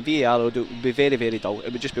you're saying, the VAR would be very, very dull.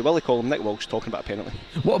 It would just be Willie Collum, Nick Walsh talking about a penalty.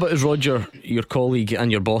 What about as Roger, your colleague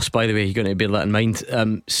and your boss, by the way, you're going to bear that in mind,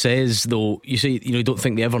 says though, you say you don't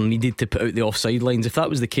think they ever needed to put out the offside lines. If that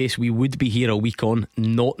was the case, we would be here a week on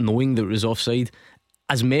not knowing that it was offside.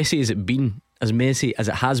 As messy as it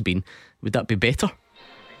has been, would that be better?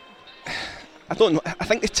 I don't know. I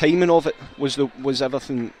think the timing of it was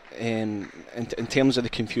everything in terms of the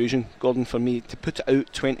confusion, Gordon. For me, to put it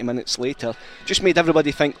out 20 minutes later just made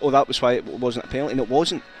everybody think, oh, that was why it wasn't a penalty, and it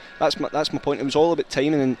wasn't. That's my point. It was all about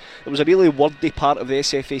timing, and there was a really wordy part of the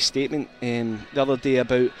SFA statement the other day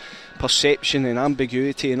about perception and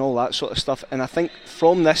ambiguity and all that sort of stuff. And I think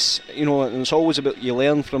from this, and it's always about you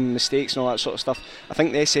learn from mistakes and all that sort of stuff. I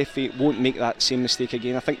think the SFA won't make that same mistake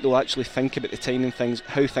again. I think they'll actually think about the timing things,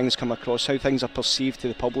 how things come across, how things are perceived to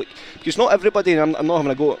the public. Because not everybody, and I'm not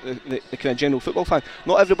having a go at the kind of general football fan,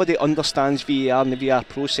 not everybody understands VAR and the VAR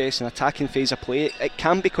process and attacking phase of play. It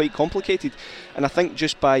can be quite complicated, and I think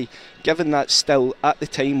just by giving that still at the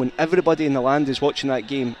time when everybody in the land is watching that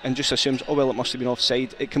game and just assumes, oh well, it must have been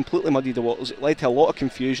offside, it completely muddied the waters. It led to a lot of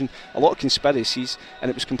confusion, a lot of conspiracies, and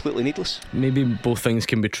it was completely needless. Maybe both things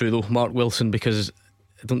can be true though, Mark Wilson, because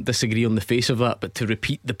I don't disagree on the face of that, but to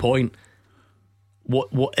repeat the point,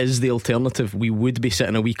 what is the alternative? We would be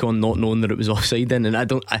sitting a week on not knowing that it was offside then, and I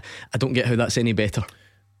don't get how that's any better.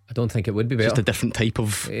 I don't think it would be better. Just a different type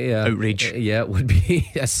of outrage. Yeah, it would be.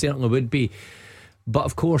 It certainly would be. But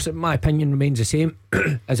of course, my opinion remains the same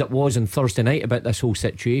as it was on Thursday night about this whole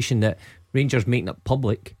situation, that Rangers making it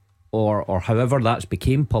public, or however that's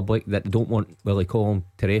became public, that they don't want Willie Collum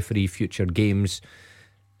to referee future games,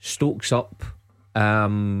 stokes up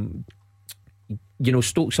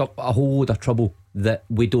stokes up a whole load of trouble that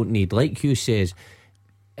we don't need. Like Hugh says,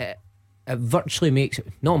 it virtually makes it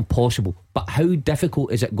not impossible, but how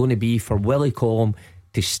difficult is it going to be for Willie Collum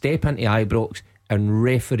to step into Ibrox and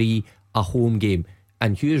referee a home game?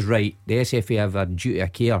 And Hugh's right, the SFA have a duty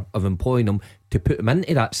of care of employing him to put him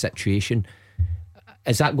into that situation.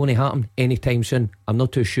 Is that going to happen anytime soon? I'm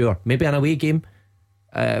not too sure. Maybe an away game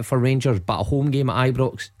for Rangers, but a home game at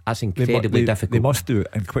Ibrox, that's incredibly difficult. They must do it,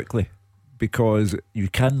 and quickly, because you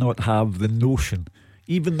cannot have the notion,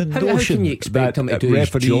 even the notion, how can you expect him to do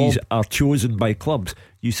referees his job? Are chosen by clubs.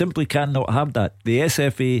 You simply cannot have that. The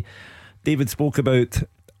SFA, David spoke about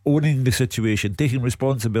owning the situation, taking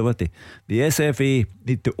responsibility. The SFA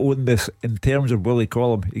need to own this in terms of Willie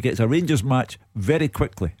Collum. He gets a Rangers match very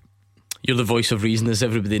quickly. You're the voice of reason, as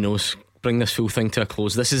everybody knows. bring this full thing to a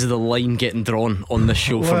close. This is the line getting drawn on this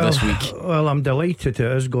show for this week. Well, I'm delighted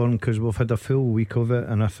it is gone, because we've had a full week of it,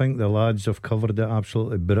 and I think the lads have covered it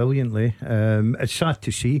absolutely brilliantly. It's sad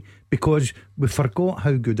to see, because we forgot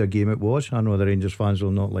how good a game it was. I know the Rangers fans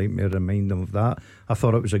will not like me to remind them of that. I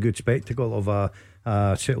thought it was a good spectacle of a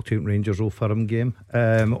Celtic Rangers Old Firm game.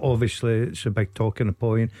 Obviously it's a big talking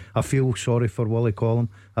point. I feel sorry for Willie Collum,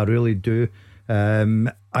 I really do.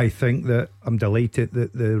 I think that I'm delighted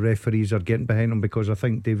that the referees are getting behind him, because I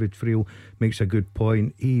think David Friel makes a good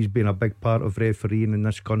point. He's been a big part of refereeing in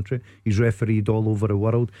this country. He's refereed all over the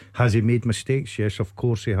world. Has he made mistakes? Yes, of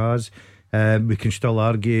course he has. We can still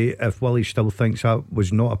argue. If Willie still thinks that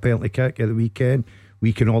was not a penalty kick at the weekend,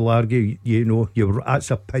 we can all argue,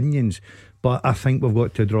 that's opinions, but I think we've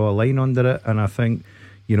got to draw a line under it. And I think,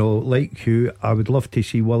 like Hugh, I would love to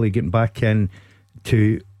see Willie getting back in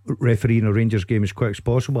to refereeing a Rangers game as quick as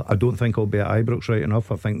possible. I don't think it'll be at Ibrox right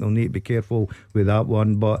enough. I think they'll need to be careful with that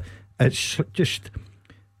one, but it's just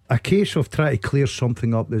a case of trying to clear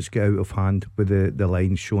something up that's got out of hand, with the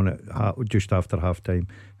line shown at just after half time.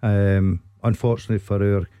 Unfortunately for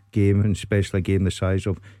our game, and especially a game the size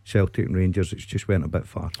of Celtic and Rangers, it's just went a bit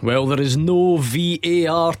far. Well, there is no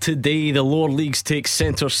VAR today. The lower leagues take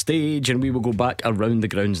centre stage, and we will go back around the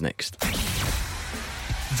grounds next.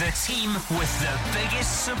 The team with the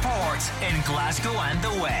biggest support in Glasgow and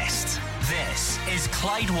the West. This is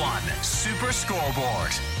Clyde One Super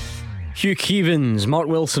Scoreboard. Hugh Keevins, Mark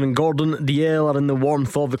Wilson and Gordon Dalziel are in the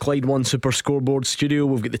warmth of the Clyde One Super Scoreboard studio.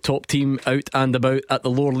 We've got the top team out and about at the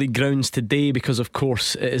lower league grounds today, because of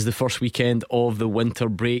course it is the first weekend of the winter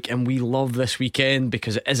break, and we love this weekend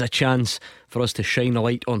because it is a chance for us to shine a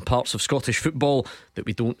light on parts of Scottish football that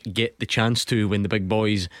we don't get the chance to when the big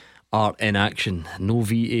boys are in action. No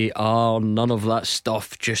VAR, none of that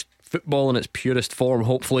stuff, just football in its purest form.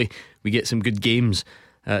 Hopefully we get some good games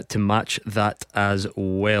to match that as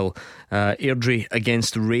well. Airdrie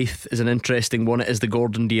against Wraith is an interesting one. It is the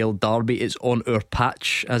Gordon Dalziel derby. It's on our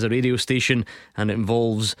patch as a radio station, and it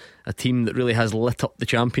involves a team that really has lit up the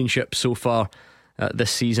Championship so far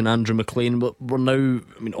this season, Andrew McLean. But we're now,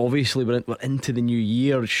 obviously we're into the new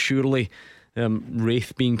year. Surely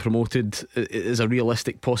Wraith being promoted is a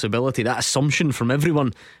realistic possibility. That assumption from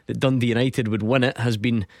everyone that Dundee United would win it has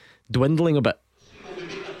been dwindling a bit.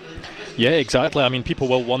 Yeah, exactly. People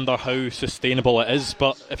will wonder how sustainable it is,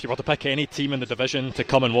 but if you were to pick any team in the division to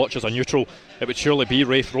come and watch as a neutral, it would surely be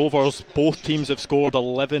Wraith Rovers. Both teams have scored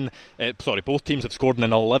both teams have scored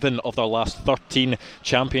in 11 of their last 13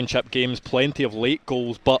 Championship games. Plenty of late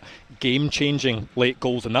goals, but game-changing late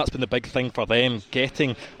goals, and that's been the big thing for them,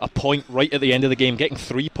 getting a point right at the end of the game, getting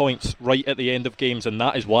 3 points right at the end of games, and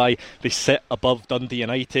that is why they sit above Dundee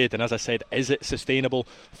United. And as I said, is it sustainable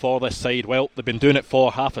for this side? Well, they've been doing it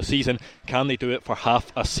for half a season. Can they do it for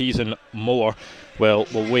half a season more? Well,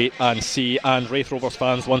 we'll wait and see. And Wraith Rovers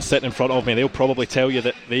fans, one sitting in front of me, they'll probably tell you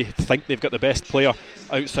that they think they've got the best player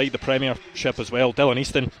outside the Premiership as well, Dylan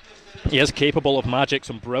Easton. He is capable of magic,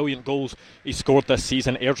 some brilliant goals he scored this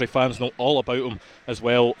season. Airdrie fans know all about him as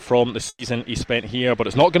well from the season he spent here, but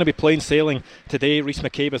it's not going to be plain sailing today. Rhys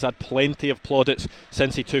McCabe has had plenty of plaudits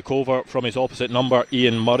since he took over from his opposite number,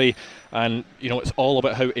 Ian Murray, and it's all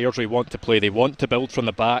about how Airdrie want to play. They want to build from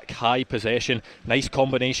the back, high possession, nice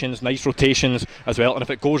combinations, nice rotations as well, and if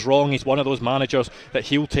it goes wrong, he's one of those managers that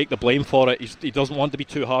he'll take the blame for it. He doesn't want to be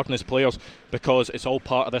too hard on his players, because it's all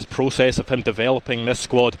part of this process of him developing this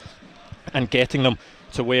squad and getting them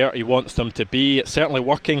to where he wants them to be. It's certainly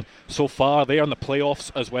working so far. They're in the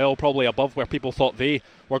playoffs as well, probably above where people thought they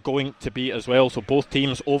were going to be as well. So both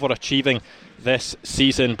teams overachieving this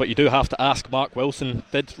season. But you do have to ask Mark Wilson,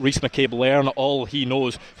 did Rhys McCabe learn all he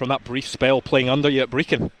knows from that brief spell playing under you at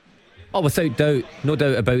Brecon? Oh, without doubt, no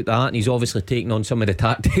doubt about that. And he's obviously taken on some of the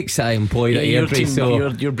tactics I employed at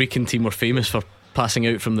Airdrie. Your Brecon team were famous for passing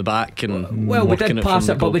out from the back, and we did pass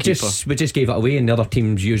it, but we just gave it away, and the other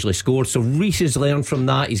teams usually scored. So Rhys has learned from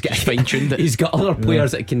that. He's got fine-tuned it. He's got other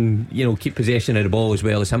players that can keep possession of the ball as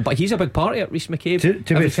well as him. But he's a big part of it, Rhys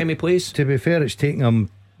McCabe. Every time he plays. To be fair, it's taken him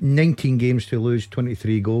 19 games to lose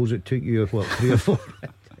 23 goals. It took you 3 or 4.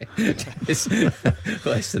 It's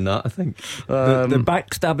less than that, I think. The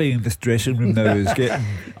backstabbing in this dressing room now is getting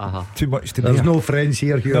too much to me. There's no friends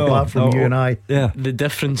here, Hugh, apart from you and I. Yeah. The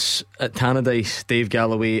difference at Tannadice, Dave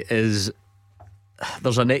Galloway, is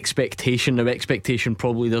there's an expectation. Now, expectation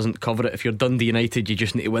probably doesn't cover it. If you're Dundee United, you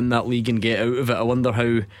just need to win that league and get out of it. I wonder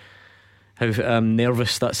how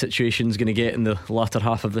nervous that situation's going to get in the latter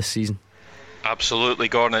half of this season. Absolutely,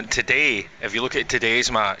 Gordon. Today, if you look at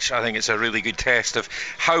today's match, I think it's a really good test of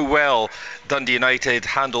how well Dundee United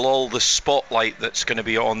handle all the spotlight that's going to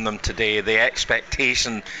be on them today, the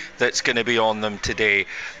expectation that's going to be on them today.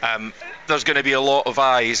 There's going to be a lot of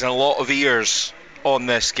eyes and a lot of ears on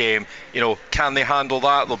this game. Can they handle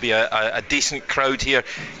that? There'll be a decent crowd here.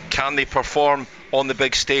 Can they perform on the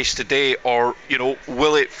big stage today, or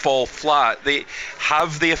will it fall flat? They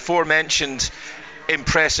have the aforementioned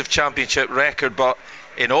impressive championship record, but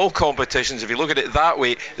in all competitions, if you look at it that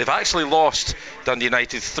way, they've actually lost, Dundee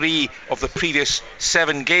United, 3 of the previous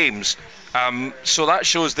 7 games. So that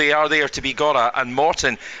shows they are there to be got at. And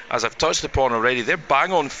Morton, as I've touched upon already, they're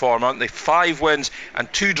bang on form, aren't they? 5 wins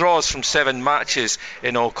and 2 draws from 7 matches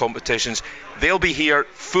in all competitions. They'll be here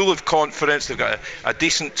full of confidence. They've got a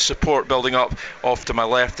decent support building up off to my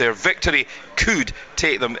left there. Victory could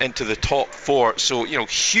take them into the top 4. So,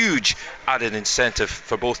 huge added incentive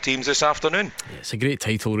for both teams this afternoon. Yeah, it's a great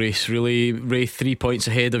title race, really. Ray 3 points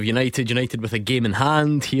ahead of United with a game in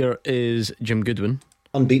hand. Here is Jim Goodwin.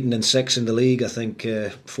 Unbeaten in 6 in the league. I think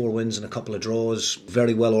 4 wins and a couple of draws.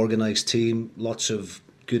 Very well organised team. Lots of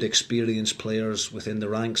good experienced players within the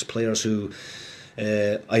ranks. Players who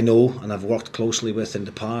I know and I've worked closely with in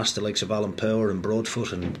the past, the likes of Alan Power and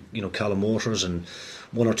Broadfoot and Callum Waters and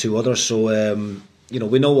 1 or 2 others. So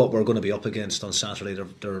we know what we're going to be up against on Saturday.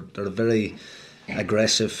 They're a very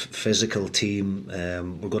aggressive, physical team.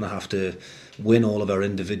 We're going to have to win all of our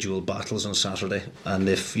individual battles on Saturday, and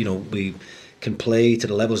if we can play to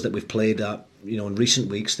the levels that we've played at in recent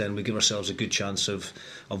weeks, then we give ourselves a good chance of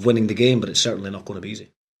winning the game, but it's certainly not going to be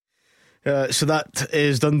easy. So that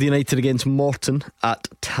is Dundee United against Morton at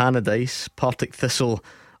Tannadice. Partick Thistle,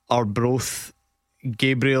 Arbroath.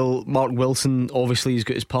 Gabriel, Mark Wilson, obviously he's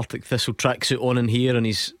got his Partick Thistle tracksuit on in here, and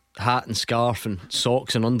his hat and scarf and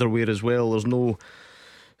socks and underwear as well. There's no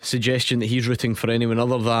suggestion that he's rooting for anyone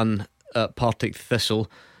other than Partick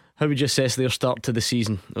Thistle. How would you assess their start to the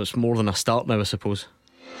season? It's more than a start now, I suppose.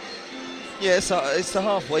 Yeah, it's the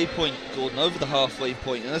halfway point, Gordon, over the halfway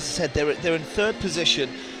point. And as I said, they're in 3rd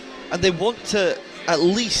position, and they want to at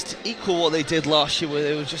least equal what they did last year, where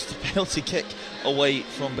they were just a penalty kick away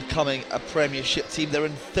from becoming a Premiership team. They're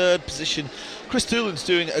in 3rd position. Chris Doolan's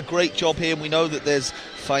doing a great job here, and we know that there's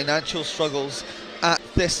financial struggles at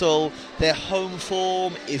Thistle. Their home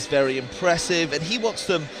form is very impressive, and he wants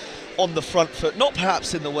them on the front foot, not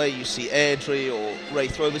perhaps in the way you see Airdrie or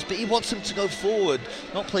Wraith Rovers, but he wants them to go forward,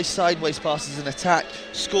 not play sideways passes in attack,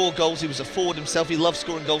 score goals. He was a forward himself, he loves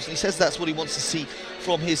scoring goals, and he says that's what he wants to see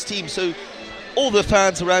from his team. So all the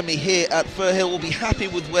fans around me here at Firhill will be happy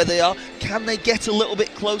with where they are. Can they get a little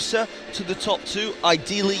bit closer to the top 2?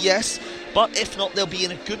 Ideally, yes, but if not, they'll be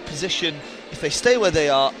in a good position. If they stay where they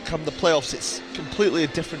are come the playoffs, it's completely a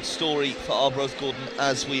different story for Arbroath, Gordon,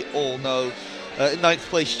 as we all know. In 9th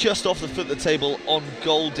place, just off the foot of the table on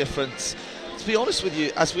goal difference. To be honest with you,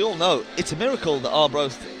 as we all know, it's a miracle that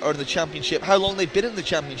Arbroath are in the Championship. How long they've been in the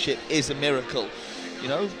Championship is a miracle.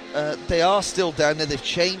 They are still down there. They've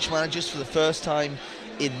changed managers for the first time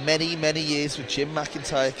in many, many years, with Jim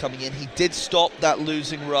McIntyre coming in. He did stop that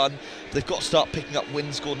losing run. They've got to start picking up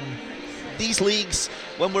wins, Gordon. These leagues,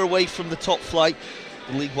 when we're away from the top flight,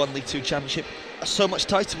 the League 1, League 2 Championship, are so much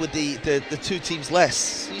tighter with the 2 teams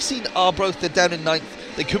less. You've seen Arbroath, they're down in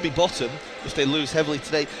 9th. They could be bottom if they lose heavily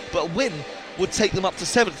today, but a win would take them up to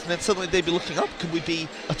 7th, and then suddenly they'd be looking up. Could we be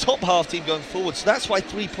a top half team going forward? So that's why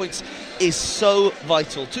 3 points is so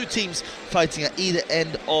vital. 2 teams fighting at either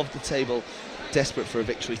end of the table, desperate for a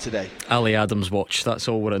victory today. Ali Adams watch, that's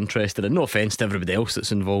all we're interested in. No offence to everybody else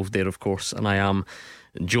that's involved there, of course, and I am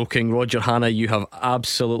joking. Roger Hanna, you have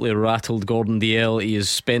absolutely rattled Gordon DL. He has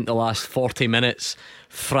spent the last 40 minutes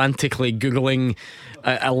frantically googling,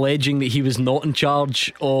 alleging that he was not in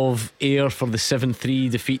charge of Ayr for the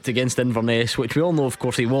 7-3 defeat against Inverness, which we all know of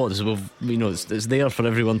course he was. It's there for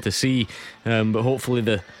everyone to see, but hopefully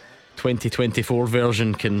the 2024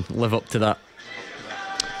 version can live up to that.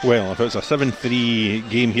 Well, if it's a 7-3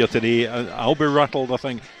 game here today, I'll be rattled, I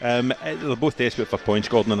think. They're both desperate for points,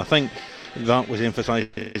 Gordon, and I think that was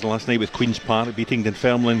emphasised last night with Queen's Park beating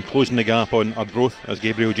Dunfermline, closing the gap on Arbroath, as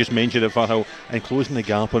Gabriel just mentioned at Firhill, and closing the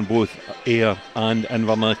gap on both Ayr and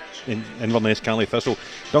Inverness Cally Thistle.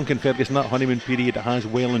 Duncan Ferguson, that honeymoon period has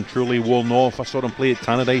well and truly worn off. I saw him play at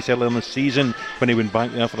Tannadice earlier in the season when he went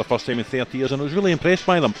back there for the first time in 30 years, and I was really impressed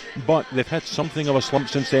by them. But they've had something of a slump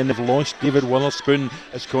since then. They've lost David Witherspoon,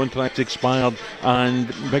 his contract's expired, and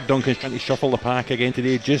Big Duncan's trying to shuffle the pack again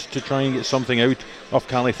today just to try and get something out of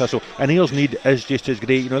Cally Thistle. And Ayer's need is just as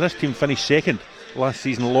great. This team finished second last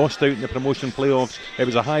season, lost out in the promotion playoffs. It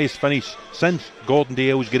was the highest finish since Gordon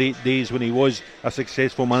Dale's great days when he was a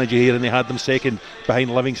successful manager here, and they had them second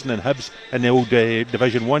behind Livingston and Hibs in the old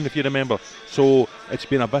Division 1, if you remember. So it's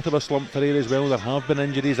been a bit of a slump for here as well. There have been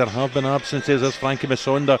injuries, there have been absences. There's Frankie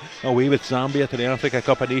Masonda away with Zambia to the Africa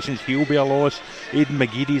Cup of Nations. He'll be a loss. Aidan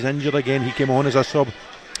McGeady's injured again. He came on as a sub.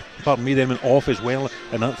 Pardon me, then went off as well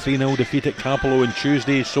in that 3-0 defeat at Capello on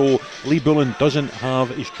Tuesday. So Lee Bullen doesn't have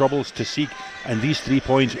his troubles to seek, and these 3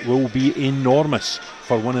 points will be enormous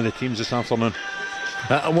for one of the teams this afternoon.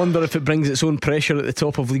 I wonder if it brings its own pressure at the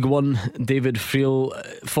top of League One. David Friel,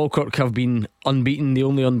 Falkirk have been unbeaten, the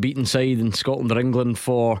only unbeaten side in Scotland or England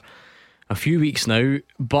for a few weeks now,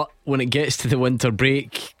 but when it gets to the winter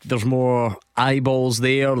break, there's more eyeballs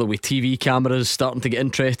there. The way TV cameras starting to get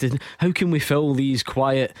interested. How can we fill these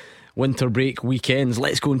quiet winter break weekends?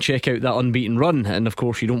 Let's go and check out that unbeaten run. And of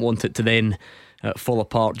course you don't want it to then fall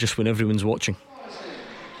apart just when everyone's watching.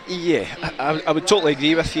 Yeah, I would totally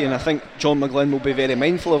agree with you, and I think John McGlynn will be very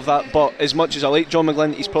mindful of that. But as much as I like John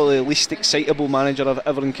McGlynn, he's probably the least excitable manager I've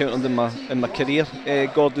ever encountered in my career.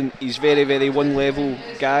 Gordon, he's very, very one level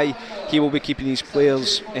guy. He will be keeping his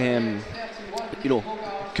players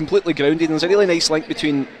completely grounded, and there's a really nice link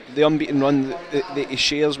between the unbeaten run that he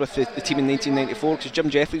shares with the team in 1994, because Jim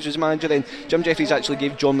Jeffries was manager then. Jim Jeffries actually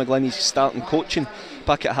gave John McGlynn his starting coaching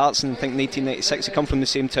back at Hearts in, I think, 1996. He come from the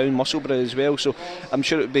same town, Musselburgh, as well. So I'm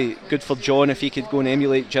sure it would be good for John if he could go and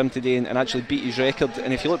emulate Jim today and actually beat his record.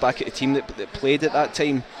 And if you look back at the team that played at that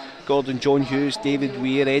time, Gordon, John Hughes, David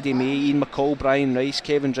Weir, Eddie May, Ian McCall, Brian Rice,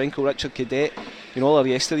 Kevin Drinkle, Richard Cadet, all our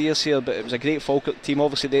yesteryears here. But it was a great Falkirk team.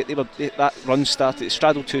 Obviously that run started, it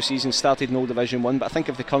straddled 2 seasons, started in Old Division 1, but I think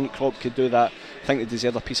if the current crop could do that, I think they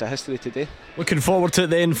deserve a piece of history today. Looking forward to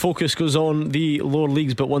it then. Focus goes on the lower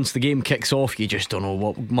leagues, but once the game kicks off, you just don't know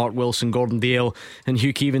what Mark Wilson, Gordon Dale and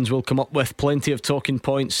Hugh Keevins will come up with. Plenty of talking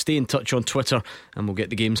points. Stay in touch on Twitter and we'll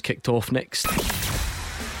get the games kicked off next.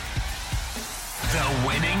 The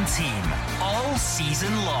winning team all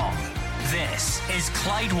season long. This is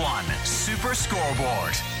Clyde One Super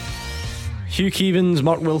Scoreboard. Hugh Keevins,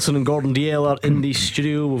 Mark Wilson and Gordon Dale are in the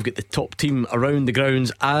studio. We've got the top team around the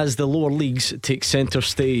grounds as the lower leagues take centre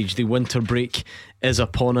stage. The winter break is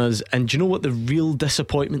upon us. And do you know what the real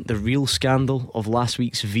disappointment, the real scandal of last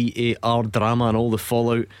week's VAR drama and all the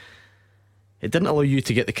fallout? It didn't allow you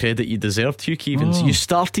to get the credit you deserved, Hugh Keevins. You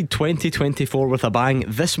started 2024 with a bang.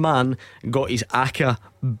 This man got his ACCA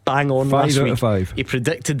bang on 5 last out week. of 5. He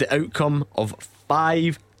predicted the outcome of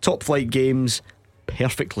 5 top flight games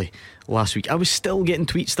perfectly last week. I was still getting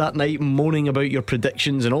tweets that night moaning about your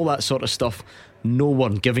predictions and all that sort of stuff. No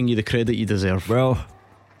one giving you the credit you deserve. Well,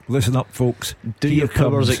 listen up, folks. Do Here your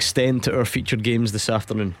powers comes. extend to our featured games this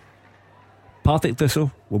afternoon? Partick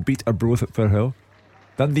Thistle will beat Arbroath at Firhill.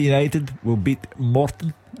 Dundee United will beat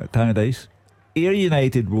Morton at Tannadice. Ayr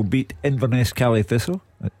United will beat Inverness Cally Thistle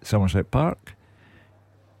at Somerset Park.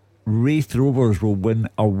 Wraith Rovers will win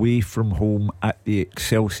away from home at the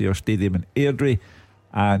Excelsior Stadium in Airdrie.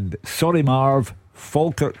 And sorry Marv,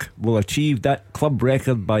 Falkirk will achieve that club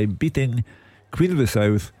record by beating Queen of the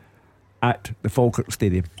South at the Falkirk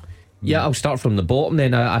Stadium. Yeah, I'll start from the bottom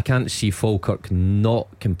then. I can't see Falkirk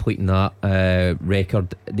not completing that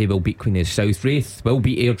record. They will beat Queen of the South. Wraith will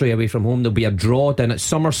beat Airdrie away from home. There'll be a draw down at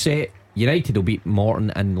Somerset. United will beat Morton,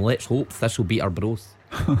 and let's hope this will beat Arbroath.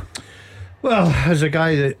 Well, as a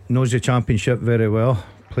guy that knows the Championship very well,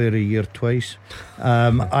 player of the year twice,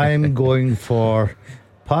 I'm going for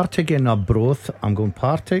Partick and Arbroath. I'm going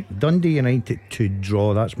Partick. Dundee United to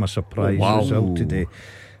draw. That's my surprise result today.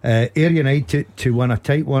 Ayr United to win a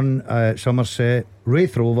tight one at Somerset.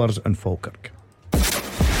 Wraith Rovers and Falkirk.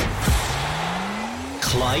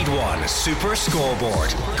 Clyde One Super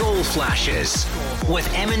Scoreboard. Goal flashes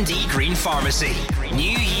with M&D Green Pharmacy.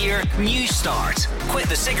 New year, new start. Quit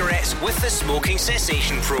the cigarettes with the smoking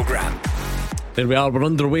cessation programme. There we are, we're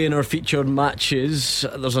underway in our featured matches.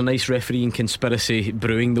 There's a nice refereeing conspiracy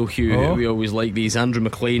brewing though, Hugh. We always like these. Andrew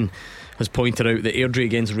McLean has pointed out that Airdrie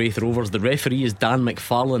against Wraith Rovers, the referee is Dan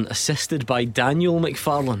McFarlane, assisted by Daniel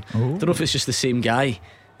McFarlane. Don't know if it's just the same guy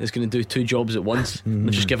that's going to do 2 jobs at once.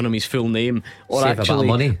 They've just given him his full name, or save actually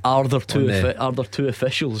money are there two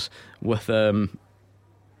officials with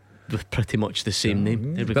pretty much the same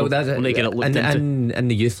name? There we go. We'll get it looked into. In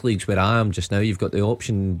the youth leagues where I am just now, you've got the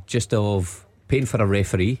option just of paying for a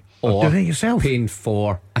referee or doing it yourself, paying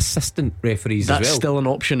for assistant referees. That's as well. still an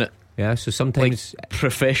option at so sometimes like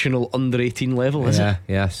professional under 18 level, is it?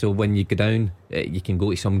 Yeah, so when you go down, you can go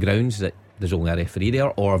to some grounds that there's only a referee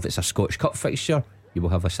there, or if it's a Scottish Cup fixture, you will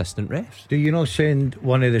have assistant refs. Do you not send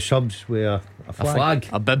one of the subs with A flag.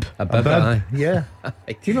 A bib. A bib. Aye. Yeah.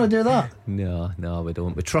 Do you not do that? No, we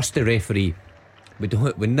don't. We trust the referee. We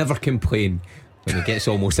don't. We never complain when he gets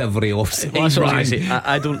almost every offside. Well, that's what I was going to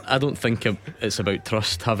say. I don't think it's about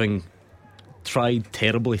trust. Having tried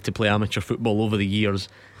terribly to play amateur football over the years,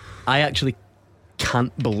 I actually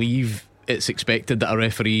can't believe it's expected that a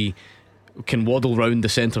referee can waddle round the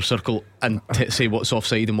centre circle and say what's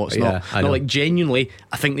offside and what's not. I know. Like, genuinely,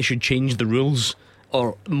 I think they should change the rules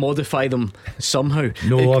or modify them somehow.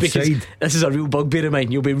 No Because offside. this is a real bugbear of mine.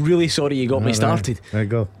 You'll be really sorry you got me started. There you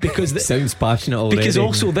go. Because sounds passionate already. Because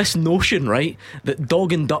also this notion, right, that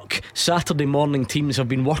dog and duck Saturday morning teams have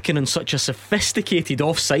been working on such a sophisticated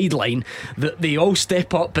offside line that they all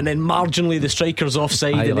step up and then marginally the striker's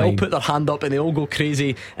offside and they all put their hand up and they all go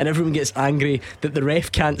crazy and everyone gets angry that the ref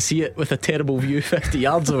can't see it with a terrible view 50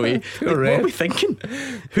 yards away. Like, what are we thinking?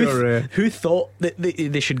 Who thought that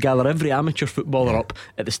they should gather every amateur footballer up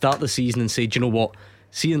at the start of the season and say, do you know what,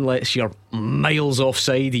 see, unless you're miles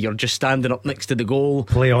offside, you're just standing up next to the goal,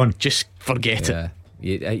 play on, just forget it.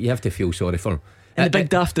 You have to feel sorry for him. And the big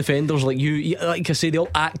daft defenders like you, like I say, they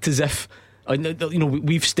all act as if, you know,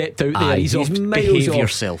 we've stepped out there. He's off, behave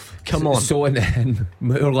yourself. Come on. So in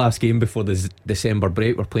our last game before the December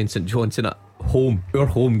break, we're playing St Johnstone at home, our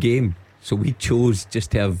home game. So we chose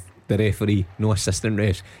just to have the referee, no assistant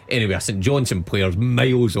refs. Anyway, a St Johnstone player's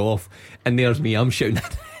miles off, and there's me, I'm shouting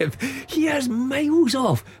at him, he is miles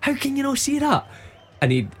off, how can you not see that?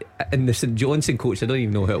 And the St Johnstone coach, I don't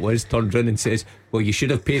even know who it was, turned round and says, well, you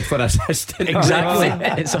should have paid for assistant. Exactly.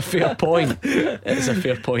 It's a fair point. It's a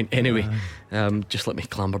fair point. Anyway, just let me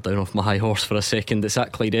clamber down off my high horse for a second. It's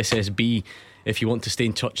at Clyde SSB if you want to stay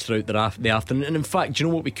in touch throughout the afternoon. And in fact, do you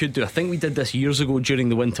know what we could do? I think we did this years ago during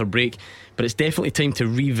the winter break, but it's definitely time to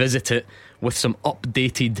revisit it with some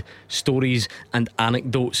updated stories and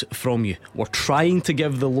anecdotes from you. We're trying to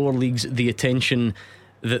give the lower leagues the attention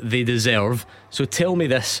that they deserve. So tell me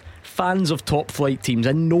this, fans of top flight teams,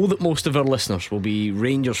 I know that most of our listeners will be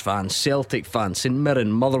Rangers fans, Celtic fans, St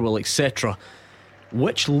Mirren, Motherwell, etc.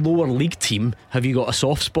 Which lower league team have you got a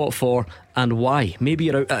soft spot for and why? Maybe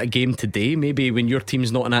you're out at a game today, maybe when your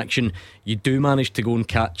team's not in action you do manage to go and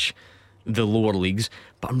catch the lower leagues,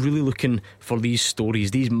 but I'm really looking for these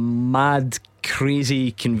stories, these mad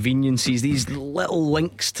crazy conveniences, these little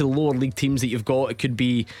links to lower league teams that you've got. It could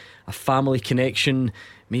be a family connection,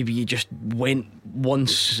 maybe you just went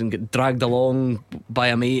once and get dragged along by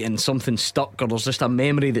a mate and something stuck, or there's just a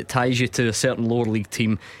memory that ties you to a certain lower league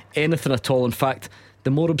team. Anything at all. In fact,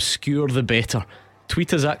 the more obscure the better.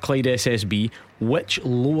 Tweet us at Clyde SSB. Which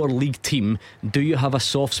lower league team do you have a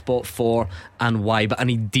soft spot for and why? But I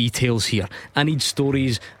need details here. I need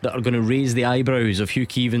stories that are going to raise the eyebrows of Hugh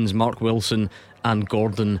Keevins, Mark Wilson and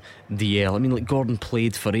Gordon DL. I mean, like, Gordon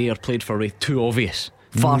played for Ayr, played for Ray. Too obvious.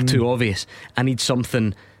 Far too obvious. I need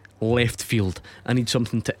something left field. I need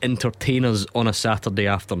something to entertain us on a Saturday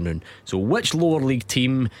afternoon. So which lower league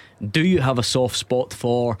team do you have a soft spot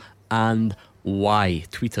for and why?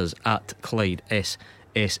 Tweet us at Clyde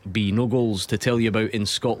SSB. No goals to tell you about in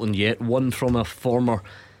Scotland yet. One from a former,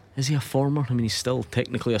 is he a former? I mean, he's still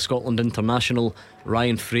technically a Scotland international,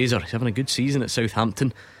 Ryan Fraser. He's having a good season at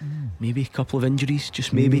Southampton. Maybe a couple of injuries,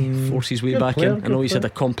 just maybe force his way back in. I know he's had a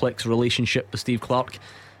complex relationship with Steve Clarke,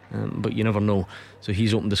 but you never know. So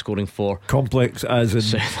he's opened the scoring for complex as in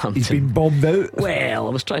Southampton. He's been bombed out. Well,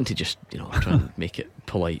 I was trying to just, try and make it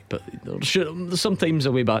polite, but there's sometimes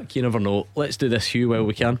a way back. You never know. Let's do this, Hugh, while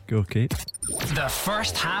we can. Go, Kate. The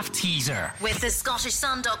first half teaser with the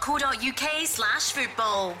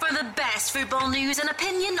scottishsun.co.uk/football for the best football news and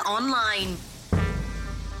opinion online.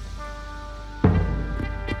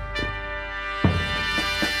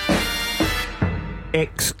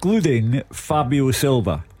 Excluding Fabio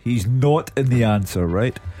Silva, he's not in the answer,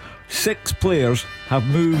 right? 6 players have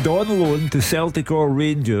moved on loan to Celtic or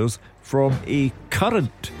Rangers from a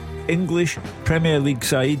current English Premier League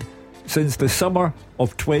side since the summer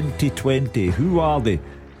of 2020. Who are they?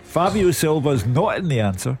 Fabio Silva's not in the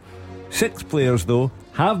answer. 6 players, though,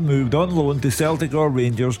 have moved on loan to Celtic or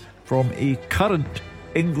Rangers from a current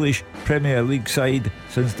English Premier League side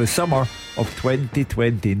since the summer of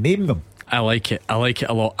 2020. Name them. I like it a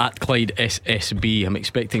lot. At Clyde SSB. I'm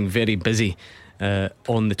expecting very busy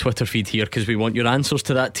on the Twitter feed here, because we want your answers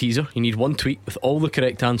to that teaser. You need one tweet with all the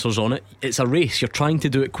correct answers on it. It's a race. You're trying to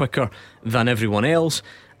do it quicker than everyone else.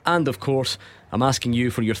 And of course, I'm asking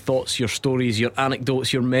you for your thoughts, your stories, your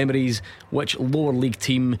anecdotes, your memories. Which lower league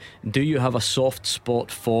team do you have a soft spot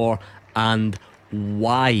for and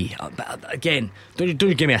why? Again, don't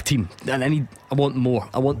give me a team. I want more.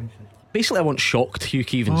 I want Basically, I want shocked Hugh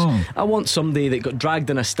Keevins. I want somebody that got dragged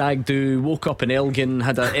in a stag do, woke up in Elgin,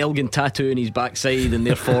 had an Elgin tattoo in his backside, and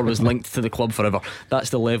therefore was linked to the club forever. That's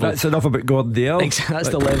the level. That's enough about Gordon Duncan. That's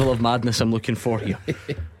the level of madness I'm looking for here.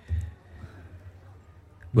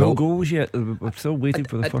 No goals yet. I'm still waiting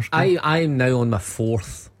for the first goal. I'm now on my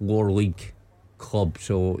 4th lower league club.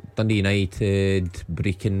 So Dundee United,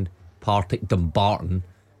 Brecon, Partick, Dumbarton.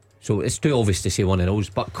 So it's too obvious to say one of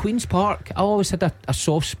those. But Queen's Park, I always had a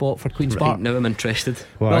soft spot for Queen's Park. Now I'm interested.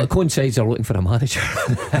 Well, it coincides they're looking for a manager.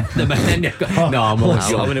 No, I'm only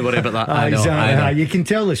I wouldn't worry about that. I know. You can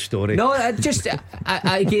tell the story. No,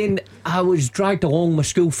 again, I was dragged along my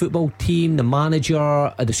school football team. The manager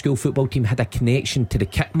of the school football team had a connection to the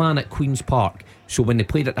kit man at Queen's Park. So when they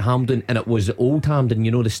played at the Hampden, and it was the old Hampden,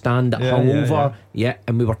 the stand that hung over,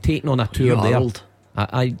 and we were taken on a tour there. Old.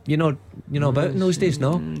 You know about in those days,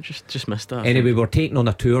 no? Just missed that. Anyway, we were taken on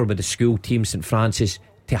a tour with the school team, St Francis,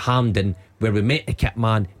 to Hampden, where we met the kit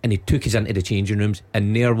man, and he took us into the changing rooms,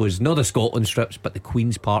 and there was not the Scotland strips but the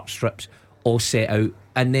Queen's Park strips all set out,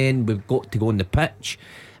 and then we got to go on the pitch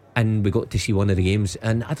and we got to see one of the games,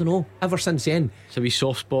 and I don't know, ever since then. So we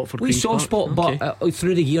soft spot for Queen's Park? But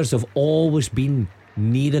through the years I've always been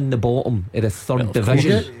nearing the bottom of the third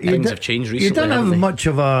division. Things have changed recently. You didn't have much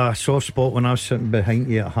of a soft spot when I was sitting behind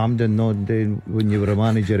you at Hampden, when you were a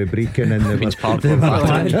manager of Brecon and Queen's Park.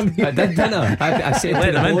 I did, didn't I? I said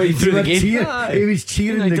to the boys through the game. He was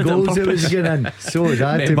cheering the goals that was going in. So was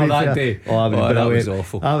I. Remember that day? That was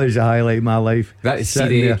awful. That was a highlight of my life. That is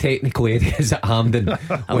the technical areas at Hampden.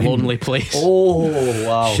 A lonely place. Oh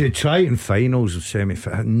wow. So try in finals of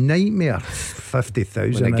semi-final, nightmare.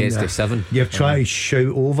 50,000 when it gets to 7. You're trying to shout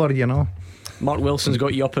over, Mark Wilson's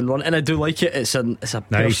got you up and running, and I do like it. It's a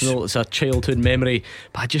personal, it's a childhood memory.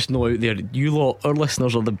 But I just know out there, you lot, our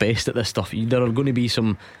listeners, are the best at this stuff. There are going to be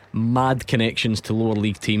some mad connections to lower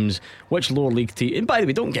league teams. Which lower league team? And by the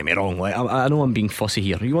way, don't get me wrong, like, I know I'm being fussy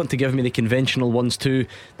here. You want to give me the conventional ones too?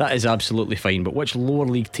 That is absolutely fine. But which lower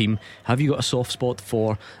league team have you got a soft spot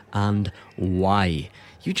for, and why?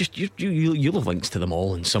 You'll have links to them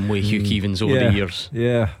all in some way, Hugh Keevins, over the years.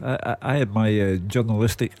 Yeah, I had my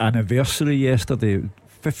journalistic anniversary yesterday.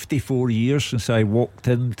 54 years since I walked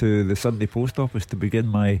into the Sunday Post Office to begin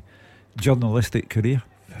my journalistic career.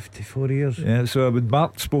 54 years. Yeah, so when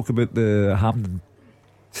Mark spoke about the Hampden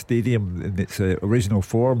Stadium in its original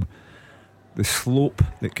form, the slope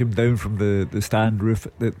that came down from the stand roof,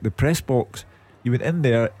 the press box, you went in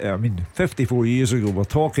there, 54 years ago, we're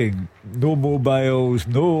talking no mobiles,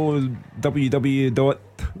 no www.hoop-de-doo,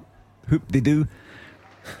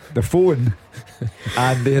 the phone,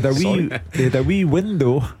 and they had a wee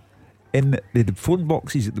window they had phone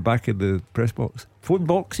boxes at the back of the press box, phone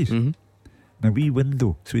boxes, and a wee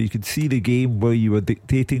window so you could see the game while you were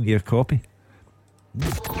dictating your copy.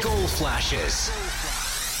 Goal flashes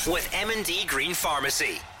with M&D Green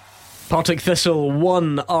Pharmacy. Partick Thistle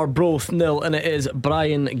 1, Arbroath 0, and it is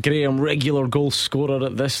Brian Graham, regular goal scorer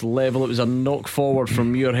at this level. It was a knock forward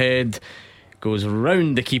from Muirhead, goes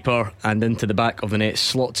round the keeper and into the back of the net,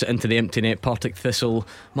 slots it into the empty net. Partick Thistle,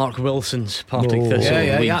 Mark Wilson's Partick Thistle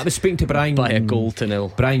lead. I was speaking to Brian by a goal to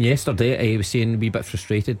 0. Brian yesterday, he was saying a wee bit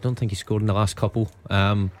frustrated. Don't think he scored in the last couple,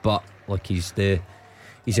 but look, he's the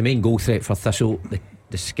main goal threat for Thistle.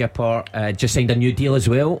 The skipper just signed a new deal as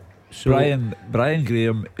well. So Brian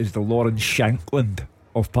Graham is the Lawrence Shankland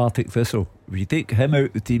of Partick Thistle. If you take him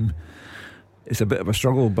out the team, it's a bit of a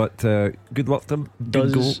struggle, but good luck to him.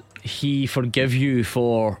 Does he forgive you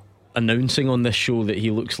for announcing on this show that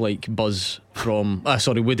he looks like Buzz from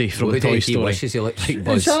Woody from Toy Story? He wishes he looked like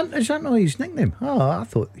Buzz. Is that not his nickname? Oh, I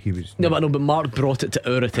thought he was. No, but Mark brought it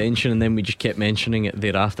to our attention, and then we just kept mentioning it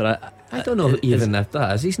thereafter. I don't know even if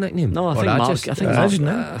that is his nickname. No, I think Mark.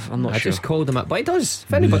 I'm not sure. I just called him it, but he does.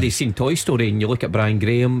 If anybody's seen Toy Story and you look at Brian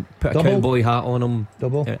Graham, put a cowboy hat on him.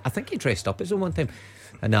 I think he dressed up as him one time.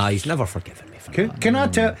 And he's never forgiven me for that.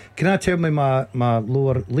 Can I tell me my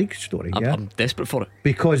lower league story? I'm desperate for it,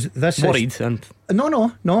 because this worried is and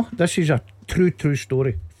no. This is a true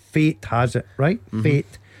story. Fate has it, right?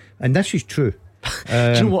 Fate, and this is true. Do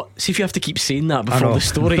you know what? See if you have to keep saying that before the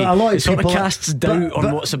story, it sort of casts doubt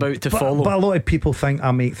on what's about to follow. But a lot of people think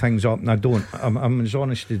I make things up, and I don't. I'm as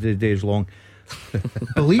honest as the day is long.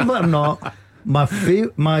 Believe it or not, my fate.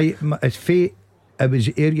 It was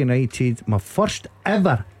Ayr United. My first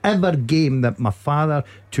ever game that my father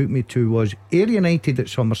took me to was Ayr United at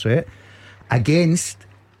Somerset against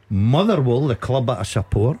Motherwell, the club that I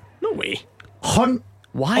support. No way.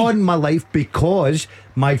 Why? On my life, because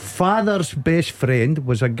my father's best friend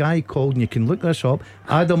was a guy called, and you can look this up,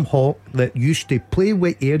 Adam Hawke, that used to play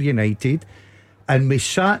with Ayr United. and we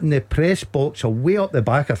sat in the press box away up the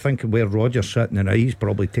back, I think where Roger's sitting, and he's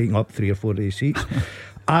probably taking up 3 or 4 of the seats.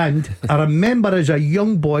 And I remember as a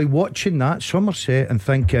young boy watching that Somerset and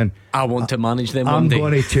thinking, I want to manage them one I'm day.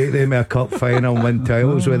 going to take them to a cup final and win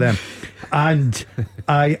titles with them. And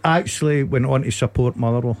I actually went on to support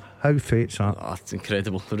Motherwell. How fate's that? Oh, it's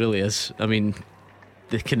incredible, it really is. I mean,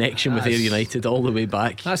 the connection with Ayr United all the way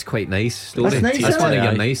back. That's quite nice story. That's nice, That's one of isn't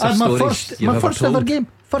your it? nicer And stories my you've first ever ever told. game.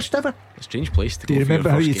 First ever. A strange place to go. Do you for your remember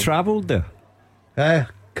how first you game. travelled there?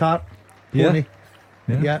 Cart, Yeah. pony.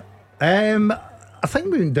 Yeah. I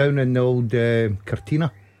think we went down in the old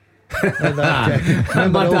Cortina. Remember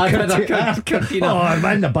My the old dad had a Cortina. Oh, I'm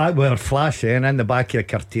in the back with our flash in the back of the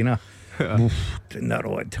Cortina. Down the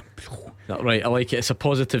road. Right, I like it. It's a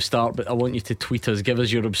positive start, but I want you to tweet us, give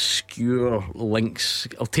us your obscure links.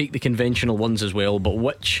 I'll take the conventional ones as well, but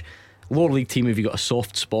which lower league team have you got a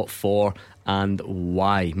soft spot for and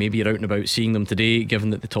why? Maybe you're out and about seeing them today,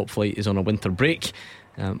 given that the top flight is on a winter break,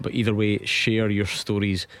 but either way, share your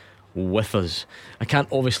stories with us. I can't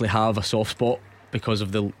obviously have a soft spot because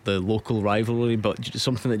of the local rivalry, but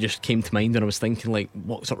something that just came to mind when I was thinking, like,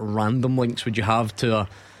 what sort of random links would you have to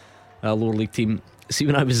a lower league team? See,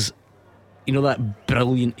 when I was, you know, that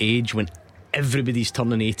brilliant age when everybody's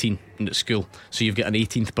turning 18 and at school, so you've got an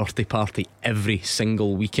 18th birthday party every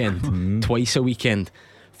single weekend, twice a weekend.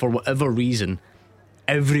 For whatever reason,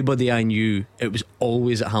 everybody I knew, it was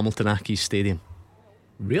always at Hamilton Accies Stadium.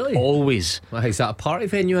 Really? Always. Well, is that a party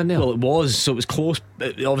venue in there? Well, it was, so it was close.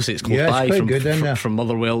 Obviously, it's close Yeah, it's by quite from, good, isn't it? from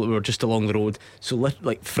Motherwell. We were just along the road. So,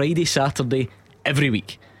 like Friday, Saturday, every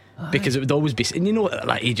week. Because it would always be, and you know what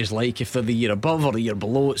that age is like, if they're the year above or the year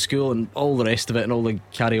below at school and all the rest of it and all the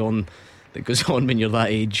carry on that goes on when you're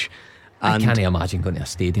that age. And I can't imagine going to a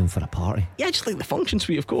stadium for a party. yeah, just like the function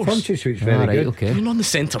suite, of course. Function suite's very right, good. okay. You're on the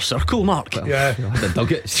centre circle, Mark. Yeah. The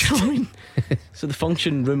Duggets. Do you know what I mean? So the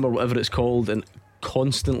function room or whatever it's called, and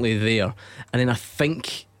constantly there. And then I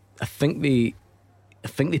think they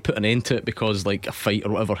put an end to it because like a fight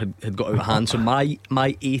or whatever had got out of hand. So my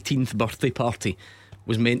 18th birthday party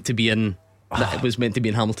was meant to be in it was meant to be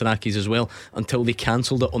in Hamilton Accies as well, until they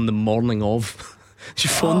cancelled it on the morning of. She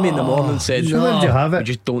phoned me in the morning and said, So where did you have we it?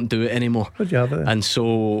 just don't do it anymore. Where'd you have it? And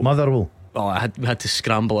so Motherwell. we had to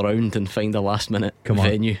scramble around and find a last minute Come on.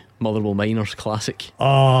 venue. Motherwell Miners Classic.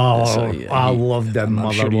 Oh, So, yeah, I love them.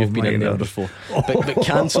 I'm sure you've been in there before, but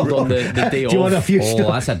cancelled on the day Do you want a of. few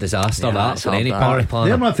Oh, that's a disaster. Yeah, That it's for hard, any that. party They're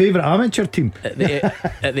planner. my favourite amateur team. At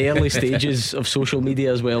the early stages of social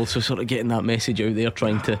media as well, so sort of getting that message out there,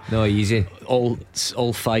 trying to No, easy. all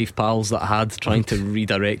 5 pals that I had, trying to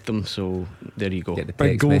redirect them. So there you go. Get the Big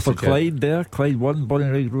text goal for message out. Clyde there. Clyde won,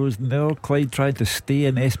 Bonnyrigg Rose 0. Clyde tried to stay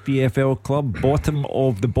in SPFL club, bottom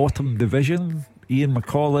of the bottom division. Ian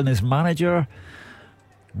McCall is manager.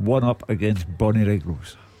 1 up against Bonnyrigg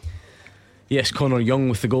Rose. Yes, Connor Young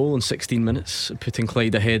with the goal in 16 minutes, putting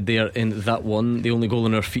Clyde ahead there in that one. The only goal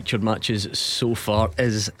in our featured matches so far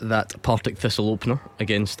is that Partick Thistle opener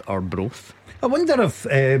against Arbroath. I wonder if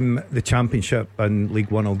the Championship and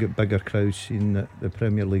League One will get bigger crowds in the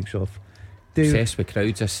Premier League's off. Obsessed with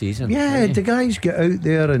crowds this season. Yeah, aren't you? the guys get out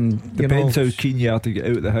there and you Depends know. how keen you are to get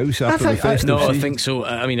out of the house after the think- festive No, I season. think so.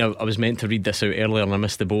 I mean, I was meant to read this out earlier and I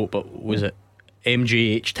missed the boat, but was it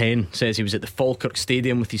MJH10 says he was at the Falkirk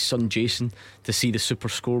Stadium with his son Jason to see the Super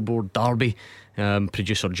Scoreboard derby.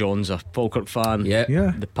 Producer John's a Falkirk fan. Yeah.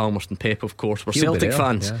 Yeah. The Palmerston Pep, of course, were He'll be Celtic there,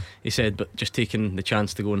 fans. yeah. He said, but just taking the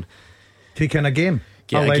chance to go and Taking a game.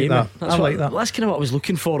 get I a like game that. in. That's I like what- that. That's kind of what I was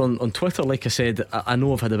looking for on Twitter. Like I said, I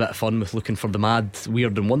know I've had a bit of fun with looking for the mad,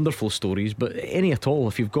 weird and wonderful stories, but any at all,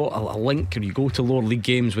 if you've got a link or you go to lower league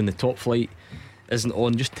games when the top flight isn't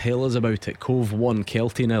on, just tell us about it. Cove 1,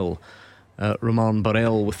 Kelty 0. Roman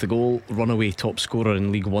Burrell with the goal, runaway top scorer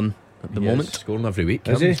in League One at the Yes, moment. scoring every week.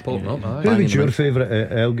 Is he? He's popping up, aye. Who Banging was your them in.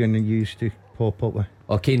 favourite Elgin that you used to pop up with?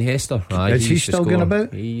 Oh, Kane Hester. Aye, Is he used to still score. going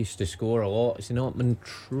about? He used to score a lot. Is he not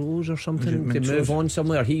Montrose or something to Montrose? move on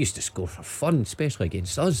somewhere? He used to score for fun, especially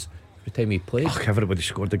against us every time he played. Oh, everybody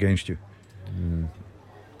scored against you.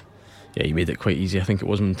 Yeah, you made it quite easy. I think it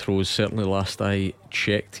was Montrose, certainly last I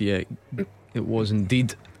checked. Yeah, it was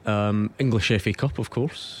indeed. English FA Cup, of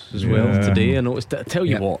course, as well today. I noticed. I tell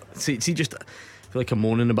you Yeah. what, see, just I feel like I'm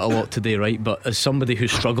moaning about a lot today, right? But as somebody who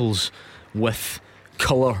struggles with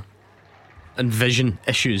colour and vision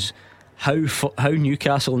issues, how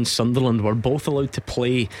Newcastle and Sunderland were both allowed to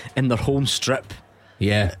play in their home strip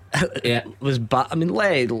Yeah. Yeah. was bad. I mean,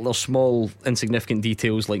 there's small insignificant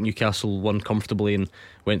details like Newcastle won comfortably and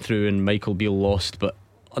went through and Michael Beale lost, but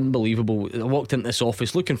unbelievable. I walked into this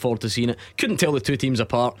office looking forward to seeing it, couldn't tell the two teams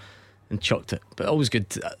apart. and chucked it. But always good.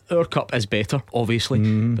 Our cup is better, obviously,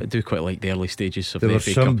 but I do quite like the early stages of the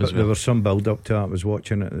FA Cup as well. There was some build up to that. I was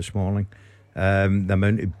watching it this morning. The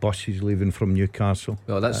amount of buses leaving from Newcastle.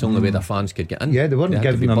 Well, that's the only way their fans could get in. Yeah, they weren't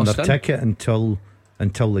giving them their in. ticket until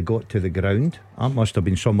they got to the ground. That must have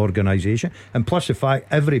been some organisation. And plus the fact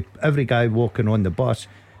every guy walking on the bus,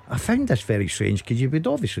 I found this very strange, because you would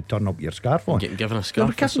obviously turn up your scarf on. Getting given a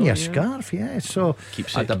scarf. They were giving you a scarf, yeah. So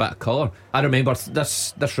keeps had a bit of colour. I remember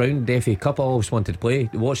this round, the FA Cup, I always wanted to play.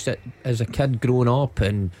 Watched it as a kid growing up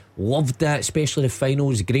and loved it, especially the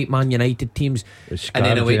finals, great Man United teams. And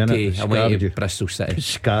then I went to Bristol City. It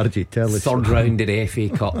scarred you, tell us. Third round of the FA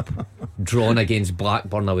Cup, drawn against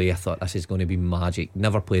Blackburn away. I thought, this is going to be magic.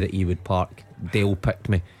 Never played at Ewood Park. Dale picked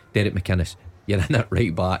me, Derek McInnes. You're in it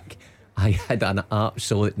right back. I had an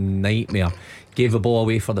absolute nightmare. Gave the ball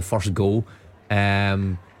away for the first goal.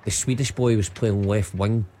 The Swedish boy was playing left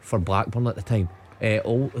wing for Blackburn at the time. It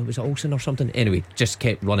was Olsen or something. Anyway, just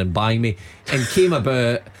kept running by me and came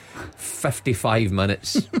about 55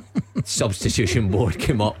 minutes. Substitution board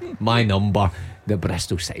came up, my number. The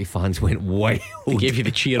Bristol City fans went wild. They gave you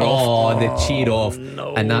the cheer off. Oh, the cheer off.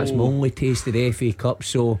 No. And that's my only taste of the FA Cup.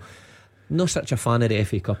 So not such a fan of the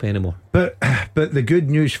FA Cup anymore. But the good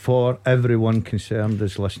news for everyone concerned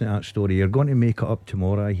is listening to that story. You're going to make it up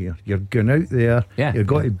tomorrow, I hear. You're going out there. Yeah. You're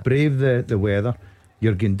going to brave the weather.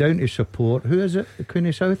 You're going down to support. Who is it? The Queen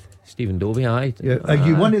of South? Stephen Dobie, aye. Yeah. Are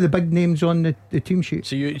you one of the big names on the team sheet?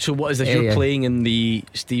 So what is this? You're playing in the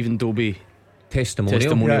Stephen Dobie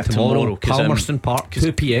testimonial tomorrow. Palmerston Park,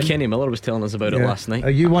 2 p.m. Kenny Miller was telling us about it last night. Are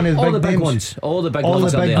you one of the all big the big names? ones? All the big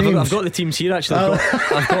ones are there. I've got the teams here actually.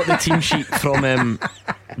 I've got the team sheet from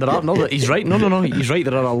there are no, he's right. No, he's right.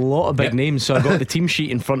 There are a lot of big names. So I've got the team sheet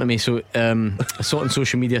in front of me. So I saw it on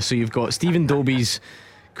social media. So you've got Stephen Dobie's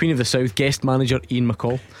Queen of the South guest manager Ian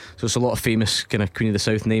McCall. So it's a lot of famous kind of Queen of the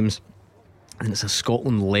South names. And it's a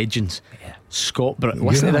Scotland legends.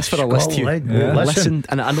 Listen to this for a list here. Listen,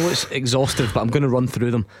 and I know it's exhaustive, but I'm going to run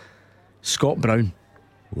through them. Scott Brown,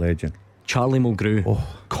 legend. Charlie Mulgrew,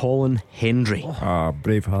 Colin Hendry,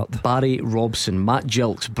 Braveheart, Barry Robson, Matt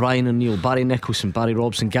Gilks, Brian O'Neill, Barry Nicholson, Barry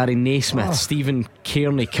Robson, Gary Naismith, Stephen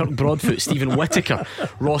Kearney, Kirk Broadfoot, Stephen Whittaker,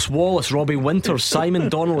 Ross Wallace, Robbie Winters, Simon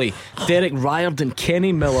Donnelly, Derek Riordan,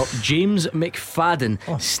 Kenny Miller, James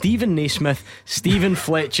McFadden, Stephen Naismith, Stephen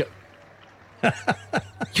Fletcher.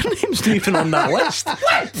 Your name's not even on that list.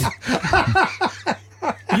 What?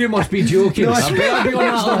 You must be joking. No, I better be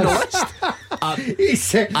on that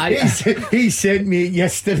list. He sent me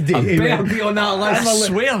yesterday. I better be on that list. I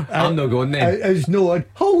swear. I'm not going there. There's no one.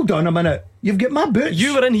 Hold on a minute. You've got my boots.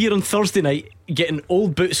 You were in here on Thursday night getting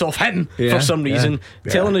old boots off him for some reason,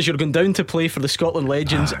 telling us you're going down to play for the Scotland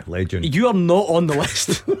Legends. Legend. You are not on the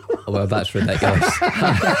list. Well, that's ridiculous.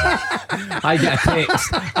 I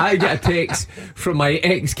get a text from my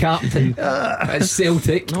ex-captain at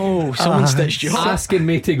Celtic. Oh, someone stitched you up, asking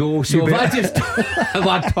me to go. So if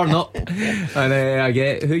I turn up and I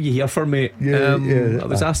get, who you here for, mate? I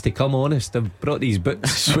was asked to come. Honest, I've brought these boots.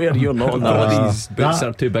 I swear you're not on that list. These boots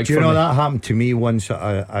are too big for me. Do you know that happened to me once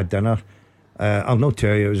at a dinner? I'll not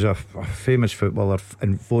tell you. It was a famous footballer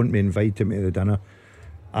phoned me, invited me to the dinner,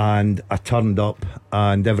 and I turned up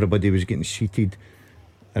and everybody was getting seated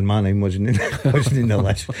and my name wasn't in the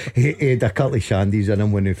list. He had a couple of shandies in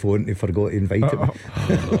him when he phoned. He forgot to invite him.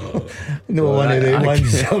 One of the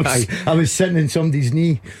ones. I was sitting in somebody's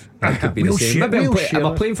knee. That could be the same. Maybe am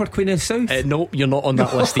I playing for Queen of the South? No, you're not on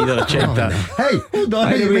that list either. I checked that. Hey, hold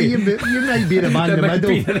on. Anyway, you might be the man in the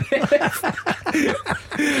middle.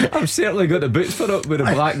 I've certainly got the boots for it with the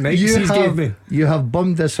black Nikes he's gave me. You have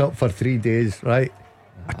bummed this up for 3 days, right?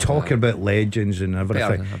 Talking about legends and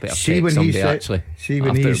everything. See when he said,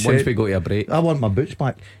 once we go to a break, I want my boots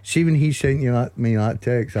back. See when he sent you that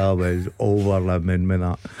text, I was over the moon with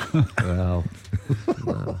that. Well,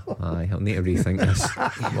 I'll need to rethink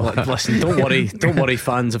this. Listen, don't worry,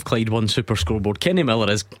 fans of Clyde 1 Super Scoreboard. Kenny Miller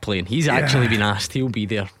is playing. He's actually been asked. He'll be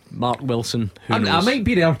there. Mark Wilson, who knows? I might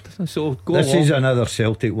be there. So go This along. is another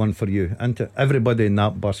Celtic one for you, isn't it? Everybody in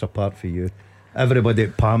that bus apart for you. Everybody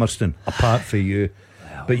at Palmerston apart for you.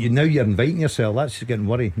 But now you're inviting yourself. That's getting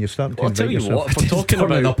worrying. You're starting to invite yourself. If we're talking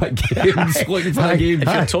about up at games, looking for a game.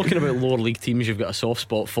 If you're talking about lower league teams you've got a soft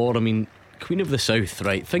spot for, I mean, Queen of the South,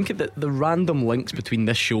 right? Think of the random links between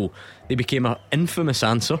this show. They became an infamous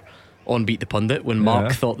answer on Beat the Pundit when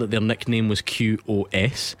Mark thought that their nickname was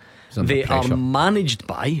QOS. They are managed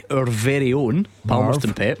by our very own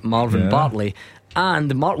Palmerston Pep, Marvin Bartley.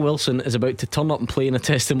 And Mark Wilson is about to turn up and play in a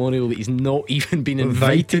testimonial that he's not even been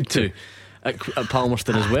invited to at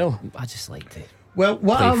Palmerston as well. I just like to. Well,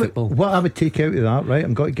 what I would take out of that, right?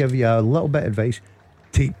 I'm going to give you a little bit of advice.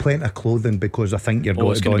 take plenty of clothing because I think you're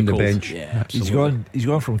going to be on the bench. Yeah, He's gone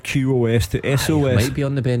from QOS to SOS. He might be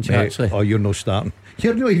on the bench actually. Oh, you're not starting.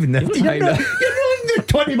 You're not even there. You're not in the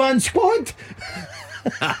 20-man squad.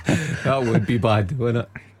 That would be bad, wouldn't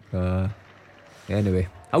it? Anyway,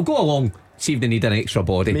 I'll go along. See if they need an extra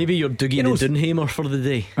body. Maybe you're Dougie the Dunhamer for the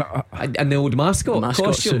day. And the old mascot Suit.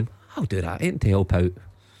 costume. I'll do that. Ain't to help out.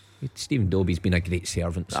 Stephen Dobie's been a great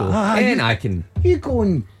servant, so I can. You go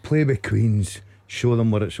and play with Queens. Show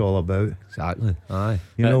them what it's all about. Exactly. Aye.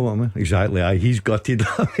 You know what I mean? Exactly. Aye. He's gutted.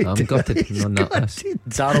 I'm gutted. None of that.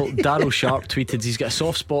 Darryl Sharp tweeted he's got a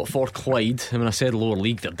soft spot for Clyde. I mean, I said lower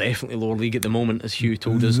league, they're definitely lower league at the moment, as Hugh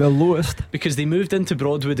told us. The lowest. Because they moved into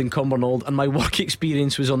Broadwood and Cumbernauld, and my work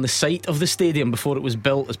experience was on the site of the stadium before it was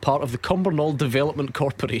built as part of the Cumbernauld Development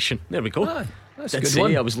Corporation. There we go. Aye, that's a Did good say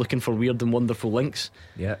one. I was looking for weird and wonderful links.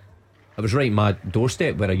 Yeah. I was right in my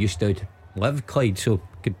doorstep where I used to live, Clyde, so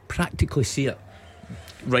could practically see it.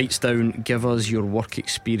 Writes down, give us your work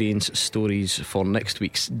experience stories for next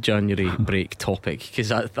week's January break topic,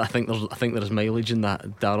 because I think there's mileage in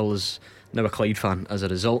that. Darryl is now a Clyde fan as a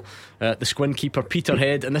result. The Squin keeper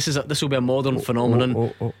Peterhead, and this will be a modern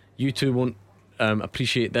phenomenon. You two won't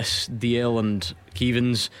appreciate this, DL and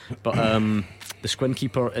Keevins, but the Squin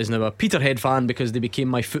keeper is now a Peterhead fan because they became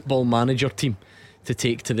my football manager team to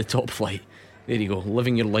take to the top flight. There you go,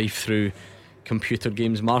 living your life through computer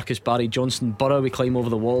games. Marcus Barry Johnson Borough, we climb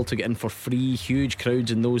over the wall to get in for free. Huge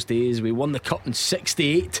crowds in those days. We won the cup in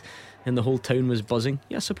 68 and the whole town was buzzing.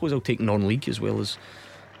 Yeah, I suppose I'll take non-league as well as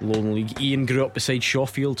lone league. Ian grew up beside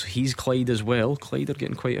Shawfield. He's Clyde as well. Clyde are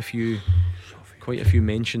getting quite a few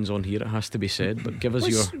mentions on here, it has to be said. But give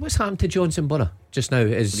us what's happened to Johnson Borough just now?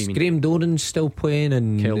 Is Graham Doran still playing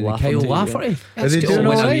and Kyle Lafferty? Are they doing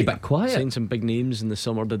went all a wee right? bit quiet. Signed some big names in the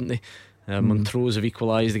summer, didn't they? Montrose have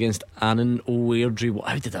equalised against Annan Airdrie.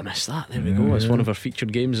 How did I miss that? There we go. It's one of our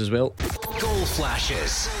featured games as well. Goal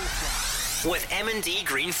flashes with M&D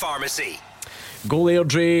Green Pharmacy. Goal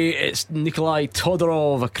Airdrie, it's Nikolai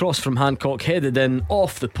Todorov across from Hancock, headed in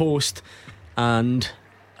off the post, and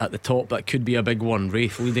at the top that could be a big one.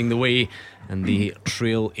 Wraith leading the way and the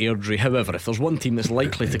trail Airdrie. However, if there's one team that's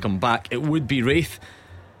likely to come back, it would be Wraith,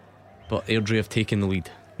 but Airdrie have taken the lead.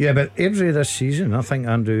 Yeah, but Airdrie this season, I think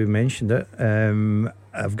Andrew mentioned it,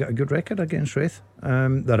 I've got a good record against Wraith.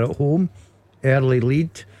 They're at home, early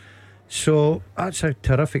lead, so that's a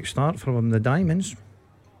terrific start from the Diamonds.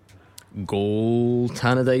 Goal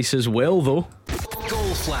Tannadice as well, though.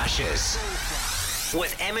 Goal flashes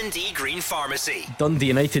with M&D Green Pharmacy. Dundee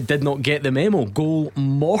United did not get the memo. Goal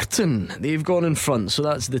Morton, they've gone in front, so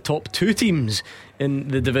that's the top two teams in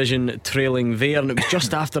the division trailing there. And it was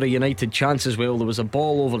just after a United chance as well. There was a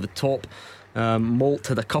ball over the top. Malt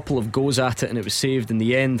had a couple of goes at it and it was saved in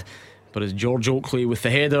the end, but as George Oakley with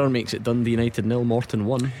the header makes it Dundee United 0, Morton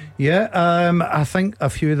 1. Yeah, I think a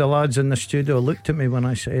few of the lads in the studio looked at me when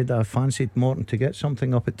I said I fancied Morton to get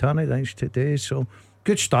something up at Tannadice today. So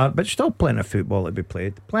good start, but still plenty of football to be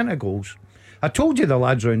played, plenty of goals. I told you the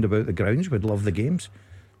lads round about the grounds would love the games.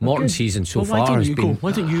 Morton's season so Why far has been.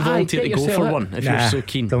 Why don't you volunteer to go for one if you're so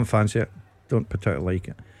keen? Don't fancy it. Don't particularly like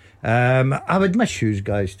it. I would miss shoes,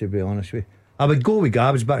 guys, to be honest with you. I would go with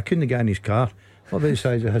Gabs, but I couldn't get in his car. What about the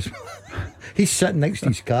size of his? He's sitting next to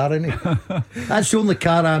his car, isn't he? That's the only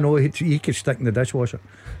car I know he could stick in the dishwasher.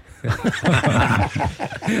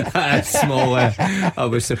 That's small. I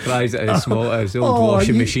was surprised at how small it is. The old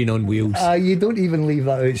washing machine on wheels. You don't even leave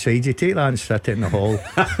that outside. You take that and sit it in the hall.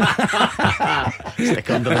 Stick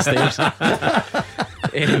under the stairs.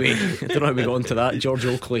 Anyway, I don't know how we got onto that. George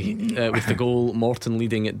Oakley with the goal. Morton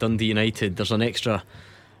leading at Dundee United. There's an extra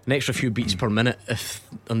few beats per minute if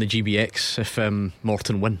on the GBX if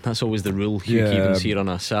Morton win. That's always the rule. Hugh Keevins here on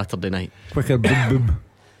a Saturday night. Quicker boom boom.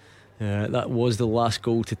 That was the last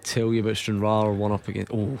goal to tell you about Stranraer. One up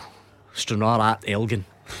against Stranraer at Elgin.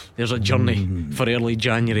 There's a journey for early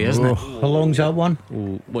January, isn't it? How long's that one?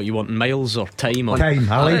 What you want, miles or time? Or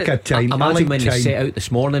time. I like a time. Imagine when they set out this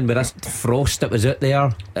morning with this frost that was out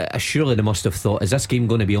there. Surely they must have thought, is this game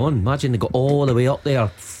going to be on? Imagine they got all the way up there.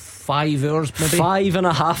 5 hours, maybe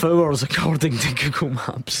 5.5 hours according to Google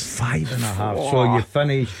Maps. 5.5. So you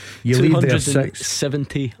finish, you leave there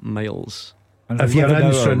 270 miles. If you're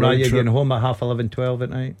in Stranraer, you're getting home at 11:30, 12 at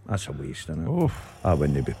night. That's a waste, isn't it? I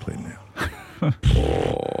wouldn't be playing there.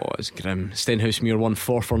 It's grim. Stenhousemuir won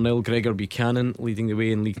 4-0. Gregor Buchanan leading the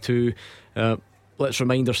way in League 2. Let's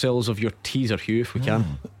remind ourselves of your teaser, Hugh, if we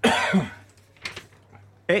can.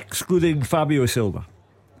 Excluding Fabio Silva,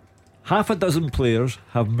 half a dozen players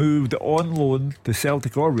have moved on loan to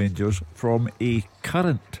Celtic or Rangers from a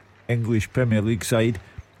current English Premier League side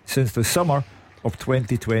since the summer of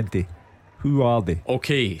 2020. Who are they?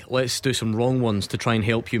 Okay, let's do some wrong ones to try and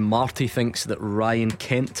help you. Marty thinks that Ryan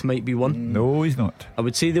Kent might be one. No, he's not. I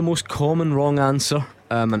would say the most common wrong answer,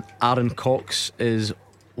 and Aaron Cox is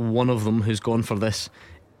one of them who's gone for this.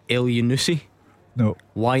 El Yunusi. No.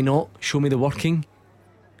 Why not? Show me the working.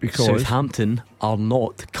 Because Southampton are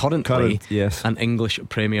not currently yes. an English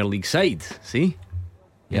Premier League side. See?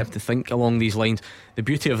 You have to think along these lines. The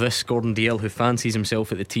beauty of this, Gordon DL, who fancies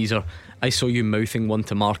himself at the teaser, I saw you mouthing one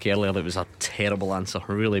to Mark earlier that was a terrible answer,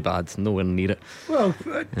 really bad, nowhere near it. Well,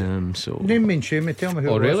 so name me and shame me, tell me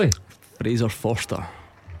who it was. really? Fraser Forster.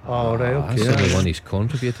 Oh, right, okay. That's the one he's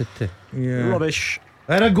contributed to. Yeah. Rubbish.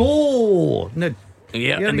 There a go. No,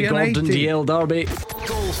 Yeah, you're in the Gordon United. DL derby.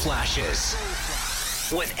 Goal flashes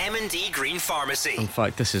with M&D Green Pharmacy. In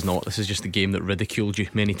fact, this is just the game that ridiculed you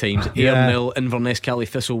many times. Yeah. Ayr 0, Inverness Cali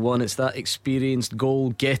Thistle 1. It's that experienced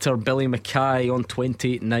goal getter Billy Mackay on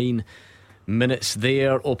 29 minutes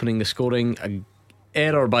there, opening the scoring. A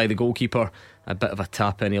error by the goalkeeper, a bit of a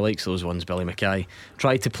tap in. He likes those ones, Billy Mackay.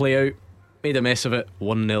 Tried to play out, made a mess of it.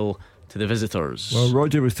 1-0 to the visitors. Well,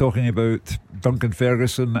 Roger was talking about Duncan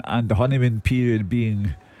Ferguson and the honeymoon period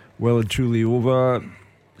being well and truly over.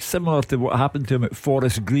 Similar to what happened to him at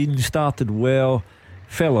Forest Green. Started well,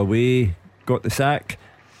 fell away, got the sack.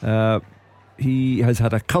 He has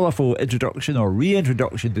had a colourful introduction or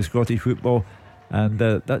reintroduction to Scottish football, and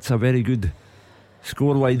that's a very good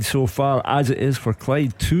scoreline so far, as it is for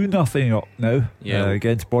Clyde. 2-0 up now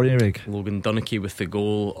against Bonnyrigg. Logan Dunnicky with the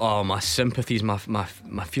goal. Oh, my sympathies, my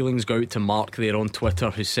feelings go out to Mark there on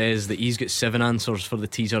Twitter, who says that he's got 7 answers for the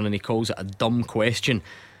teaser and he calls it a dumb question.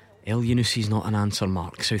 El Yunusi's not an answer,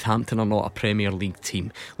 Mark. Southampton are not a Premier League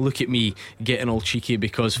team. Look at me getting all cheeky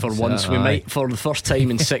because for once we might, for the first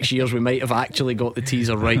time in 6 years, we might have actually got the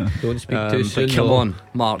teaser right. Don't speak too soon. But come on,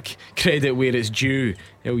 Mark, credit where it's due.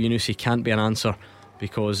 El Yunusi can't be an answer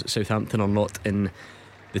because Southampton are not in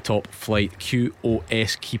the top flight.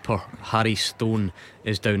 QOS keeper Harry Stone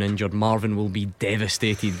is down injured. Marvin will be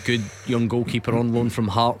devastated. Good young goalkeeper on loan from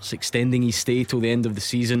Hearts, extending his stay till the end of the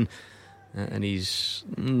season. And he's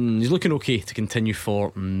looking okay to continue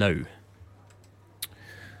for now.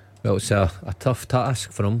 Well, it's a tough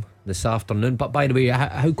task for him this afternoon. But by the way,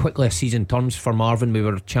 how quickly a season turns for Marvin. We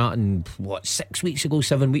were chatting 7 weeks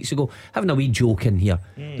ago, having a wee joke in here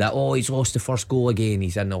that he's lost the first goal again,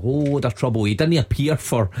 he's in a whole load of trouble. He didn't appear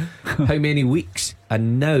for how many weeks,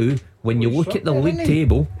 and now when you look at the league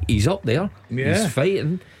table, he's up there. He's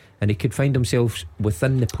fighting, and he could find himself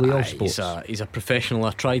within the playoff spots. He's a professional.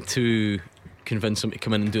 I tried to convince him to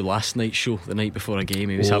come in and do last night's show the night before a game.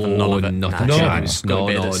 He was having none of it. He was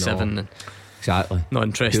going to bed at 7. Exactly. Not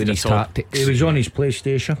interested Doing at his all. tactics. He was on his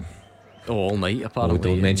PlayStation. All night apparently.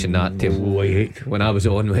 Don't mention that to him. When I was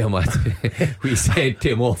on with him, we said to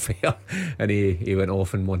him off here, and he went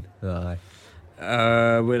off and won.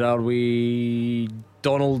 Where are we?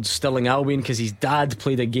 Donald Stirling Albion, because his dad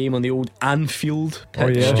played a game on the old Anfield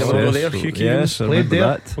pitch. Did you ever go there, Hugh Keevins? Yes, I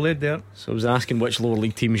Played there. So I was asking which lower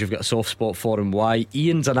league teams you've got a soft spot for and why.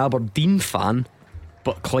 Ian's an Aberdeen fan,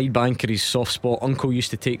 but Clyde Banker is soft spot. Uncle used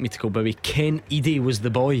to take me to Kilbowie. Ken Eady was the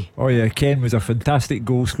boy. Oh yeah, Ken was a fantastic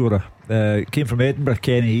goal scorer. Came from Edinburgh,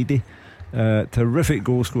 Ken Eady. Terrific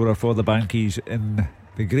goal scorer for the Bankies in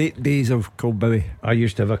the great days of Kilbowie. I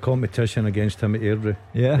used to have a competition against him at Airdrie.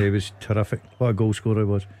 Yeah, he was terrific. What a goal scorer he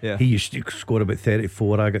was. Yeah. He used to score about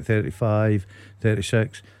 34. I got 35,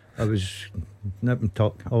 36. I was nip and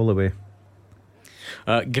tuck all the way.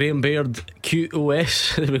 Graham Baird,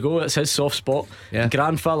 QOS. There we go, it's his soft spot.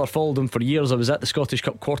 Grandfather followed him for years. I was at the Scottish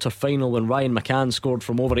Cup quarter final when Ryan McCann scored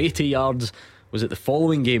from over 80 yards. Was at the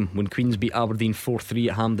following game when Queens beat Aberdeen 4-3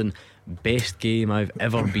 at Hampden. Best game I've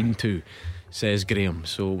ever been to, says Graham.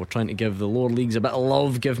 So we're trying to give the lower leagues a bit of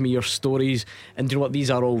love. Give me your stories. And do you know what, these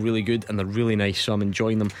are all really good and they're really nice, so I'm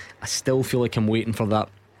enjoying them. I still feel like I'm waiting for that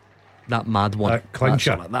mad one, that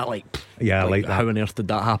clincher. I like that. How on earth did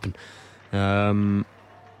that happen?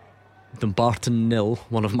 Dumbarton 0,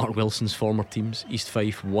 one of Mark Wilson's former teams. East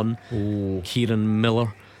Fife 1. Kieran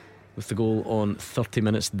Miller with the goal on 30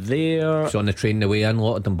 minutes there. So on the train the way in, a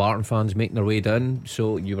lot of Dumbarton fans making their way down.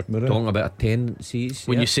 So you were talking about attendances.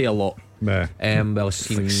 When you say a lot, well, it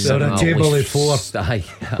seems they're a table of 4.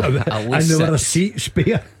 And there were a seat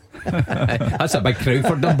spare. That's a big crowd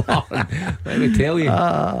for Dumbarton, let me tell you.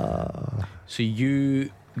 So you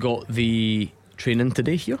got the training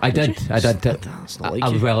today here? I did. That's not like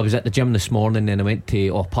I was at the gym this morning, and I went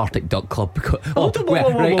to Partick Duck Club because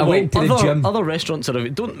I went to the gym. Other restaurants are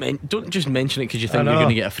don't just mention it because you think you're going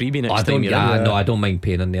to get a freebie next time you're in. No, I don't mind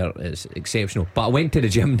paying in there. It's exceptional. But I went to the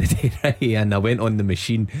gym today, right, and I went on the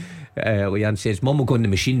machine. Leanne says, "Mum will go on the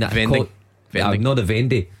machine." Not the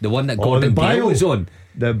Vendy, the one that Gordon Duncan was on.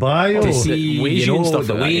 The bio, to see and stuff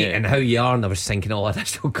the like weight that, and how you are, and I was thinking,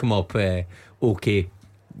 this will come up okay.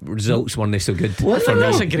 Results weren't so good for me.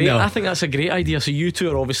 I think that's a great idea. So you two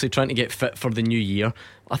are obviously trying to get fit for the new year.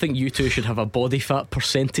 I think you two should have a body fat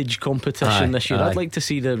percentage competition this year. I'd like to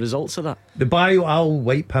see the results of that. The bio, I'll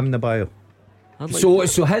wipe him the bio.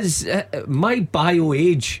 So his my bio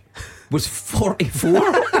age was 44.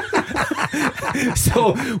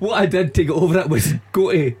 So what I did to get over it was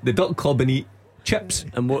go to the Duck Club and eat chips.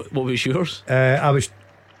 And what was yours? I was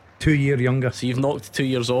 2 years younger. So you've knocked 2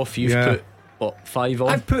 years off. You've put what, 5 on?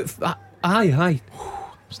 I've put aye.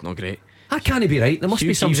 It's not great. I can't be right. There must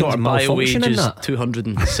be some sort of malfunction in that.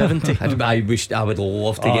 270. I would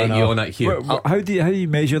love to get you on it, Hugh. How do you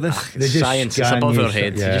measure this? Science. It's above our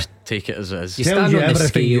head. You just take it as it is. You stand on the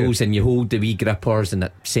scales and you hold the wee grippers, and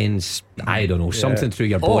it sends something through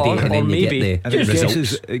your body, and then you get the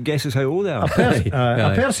results. It guesses how old they are.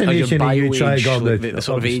 A personation of you try the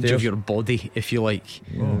sort of age of your body, if you like.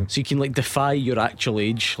 So you can defy your actual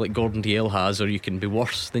age, like Gordon Duncan has, or you can be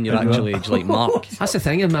worse than your actual age, like Mark. That's the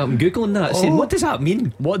thing. I'm googling that, saying, what does that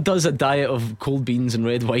mean? What does a diet of cold beans and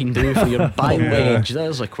red wine do for your bio age?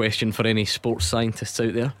 There's a question for any sports scientists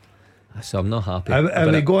out there. So I'm not happy.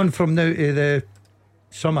 Are we going from now to the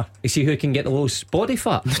summer? You see who can get the lowest body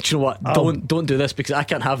fat? Do you know what? Don't do this, because I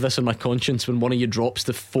can't have this on my conscience when one of you drops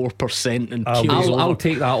to 4% and I'll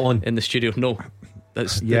take that on in the studio. No,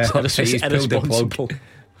 that's irresponsible.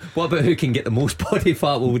 What about who can get the most body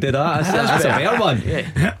fat? We'll do that. That's a better one.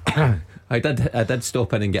 Yeah. I did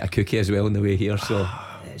stop in and get a cookie as well on the way here. So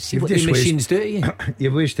see what the machines do to you.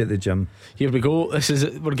 You've wasted the gym. Here we go.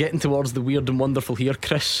 We're getting towards the weird and wonderful here.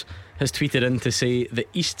 Chris has tweeted in to say that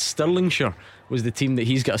East Stirlingshire was the team that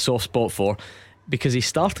he's got a soft spot for, because he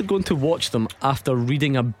started going to watch them after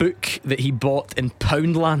reading a book that he bought in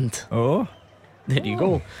Poundland. There you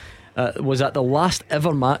go. Was at the last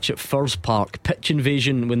ever match at Firs Park, pitch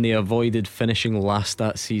invasion, when they avoided finishing last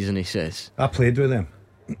that season, he says. I played with them.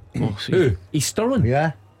 Who? East Stirling?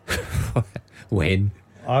 Yeah. When?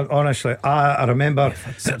 Honestly, I remember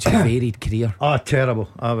such a varied career. Terrible.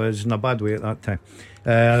 I was in a bad way at that time.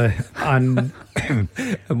 And in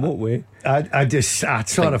what way? I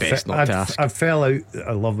fell out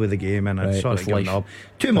of love with the game, and I sort of given up.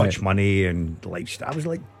 Too much money and lifestyle. I was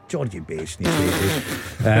like Georgie Basin.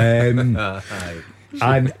 And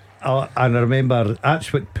I remember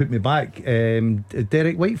that's what put me back.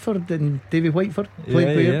 Derek Whiteford and David Whiteford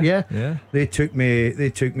played there. They took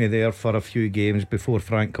me there for a few games before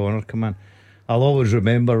Frank Connor come in. I'll always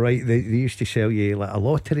remember, right, they used to sell you like a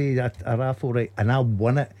lottery, a raffle, right, and I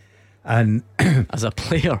won it. And as a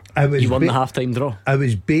player, you won the half-time draw. It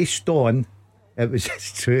was based on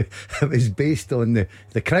it's true, it was based on the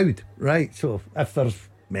crowd, right? So if there's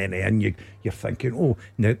many and you're thinking,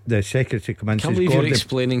 the secretary come in. Can't believe you're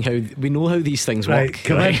explaining how we know how these things work.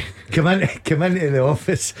 Come into the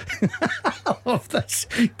office. I love this.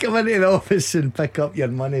 Come into the office and pick up your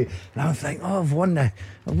money. And I'm thinking, I've won the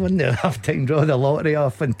half-time draw, the lottery.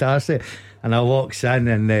 Fantastic. And I walks in,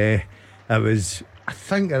 and it was, I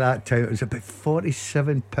think at that time it was about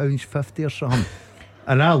 £47.50 or something.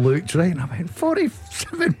 And I looked, right, and I went,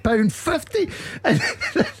 £47.50. And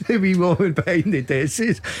the wee woman behind the desk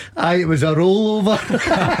says, it was a rollover.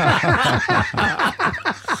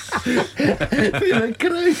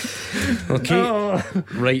 Okay.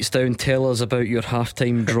 Writes down, tell us about your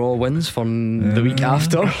half-time draw wins from the week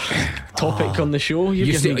after. Topic on the show. You're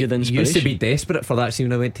giving me good inspiration. Used to be desperate for that. See,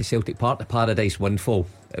 when I went to Celtic Park, the Paradise Windfall,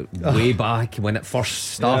 way back when it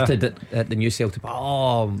first started at the new Celtic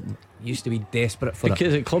Park. Used to be desperate for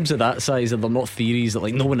because at clubs of that size, they're not theories that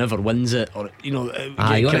like no one ever wins it, or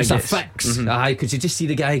it's a fix. Because you just see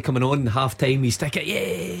the guy coming on half time, he's thinking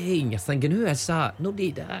yay, and you're thinking, who is that?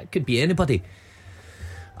 Nobody. That could be anybody.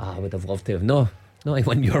 I would have loved to have not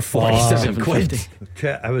won your 47 quid.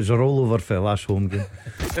 I was a rollover for the last home game.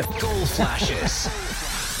 Goal flashes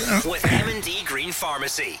with M&D Green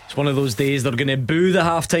Pharmacy. It's one of those days they're going to boo the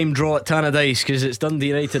half-time draw at Tannadice, because it's Dundee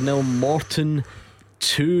United 0, Morton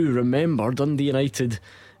 2. Remember, Dundee United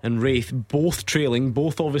and Wraith both trailing,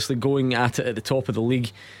 both obviously going at it at the top of the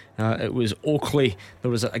league. It was Oakley. There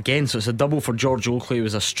was so it's a double for George Oakley. It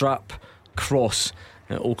was a strap cross.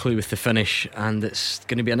 Oakley with the finish, and it's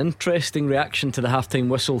going to be an interesting reaction to the half-time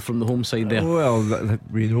whistle from the home side there. Well,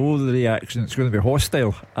 we know the reaction. It's going to be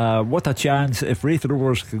hostile. What a chance if Wraith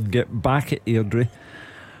Rovers can get back at Airdrie.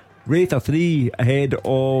 Wraith are 3 ahead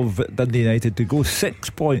of Dundee United to go 6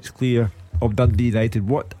 points clear of Dundee United.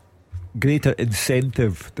 What greater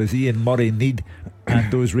incentive does Ian Murray need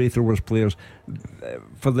and those Wraith Rovers players?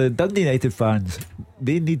 For the Dundee United fans,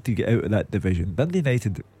 they need to get out of that division. Dundee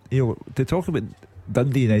United, to talk about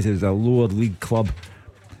Dundee United as a lower league club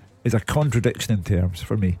is a contradiction in terms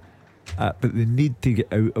for me. But they need to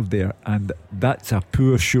get out of there, and that's a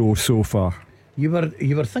poor show so far. You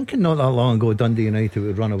were thinking not that long ago Dundee United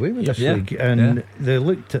would run away with this league, and they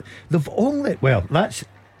looked at, they've only, well, that's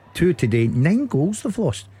 2 today, 9 goals they've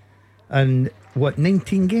lost, and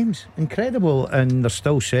 19 games, incredible, and they're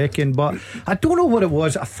still second. But I don't know what it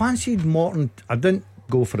was. I fancied Morton. I didn't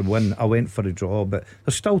go for a win, I went for a draw, but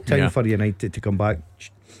there's still time for United to come back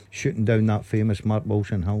shooting down that famous Mark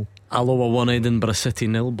Wilson Hill. Alloa 1, Edinburgh City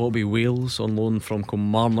 0. Bobby Wales on loan from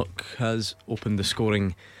Kilmarnock has opened the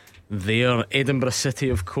scoring there. Edinburgh City,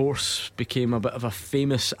 of course, became a bit of a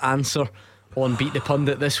famous answer on Beat the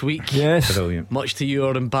Pundit this week. Yes, brilliant. Much to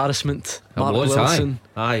your embarrassment, Mark was, Wilson.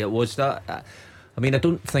 Aye, it was that. I mean, I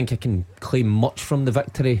don't think I can claim much from the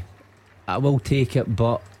victory. I will take it,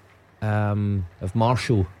 but if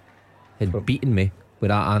Marshall had beaten me with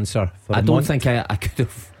that answer, I don't think I could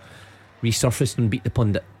have resurfaced and beat the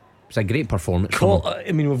pundit. It's a great performance.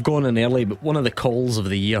 I mean, we've gone in early, but one of the calls of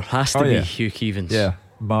the year has to be Hugh Keevins. Yeah,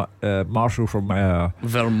 Marshall from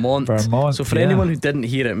Vermont. So for anyone who didn't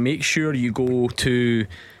hear it, make sure you go to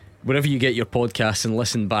wherever you get your podcasts and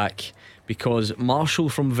listen back, because Marshall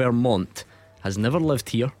from Vermont has never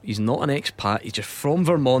lived here. He's not an expat, he's just from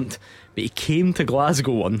Vermont, but he came to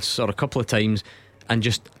Glasgow once or a couple of times and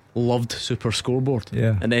just loved Super Scoreboard,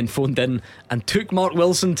 and then phoned in and took Mark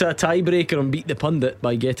Wilson to a tiebreaker and beat the pundit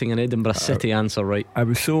by getting an Edinburgh City answer right. I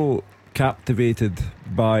was so captivated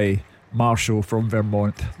by Marshall from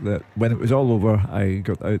Vermont that when it was all over, I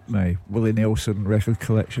got out my Willie Nelson record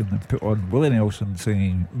collection and put on Willie Nelson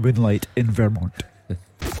singing Moonlight in Vermont.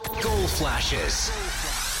 Goal flashes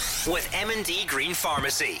with M&D Green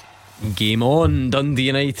Pharmacy. Game on. Dundee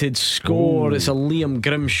United score. It's a Liam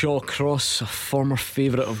Grimshaw cross, a former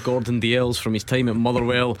favourite of Gordon Dalziel's from his time at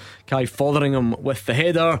Motherwell. Kai Fotheringham with the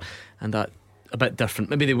header, and that a bit different.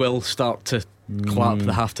 Maybe they will start to clap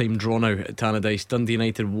the half-time draw now at Tannadice. Dundee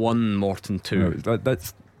United 1, Morton 2.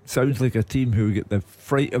 That sounds like a team who get the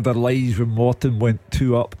fright of their lives when Morton went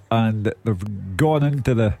 2 up, and they've gone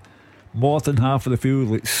into the Morton half of the field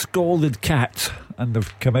like scalded cats, and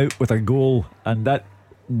they've come out with a goal, and that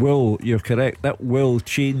will, you're correct, that will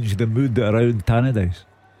change the mood around Tannadice.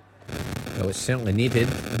 Well, it's certainly needed,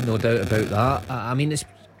 no doubt about that. I mean,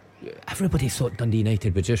 everybody thought Dundee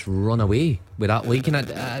United would just run away with that league, and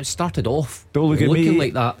it started off don't look looking at me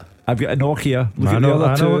like that. I've got a Nokia. Look at the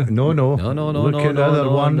other two. No. Look at the other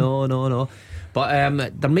one. No.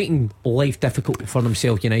 But they're making life difficult for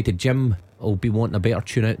themselves, United. Jim will be wanting a better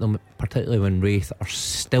tune out of them, particularly when Wraith are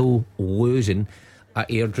still losing at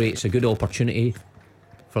Airdrie. It's a good opportunity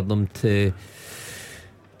for them to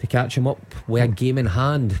catch him up with a game in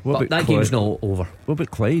hand. But that game's not over. What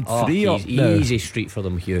about Clyde? 3 up now. Easy street for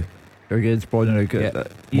them, Hugh. Against Bonnerick.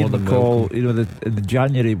 Ian McCall, in the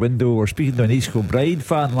January window, we're speaking to an East Kilbride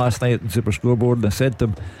fan last night in Super Scoreboard, and I said to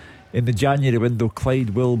him, in the January window,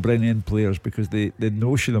 Clyde will bring in players, because the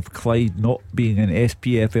notion of Clyde not being an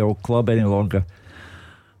SPFL club any longer,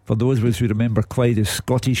 for those of us who remember Clyde as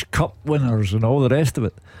Scottish Cup winners and all the rest of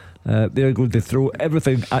it, they're going to throw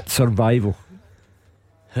everything at survival.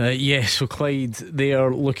 So Clyde, they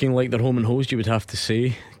are looking like they're home and hosed, you would have to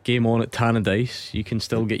say. Game on at Tannadice. You can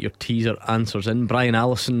still get your teaser answers in. Brian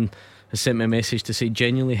Allison has sent me a message to say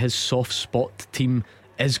genuinely his soft spot team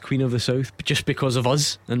is Queen of the South, just because of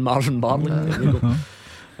us and Marvin Bartley.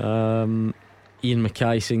 Ian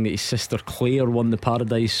Mackay saying that his sister Claire won the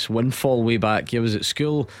Paradise Windfall way back. I was at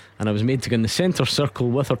school and I was made to go in the centre circle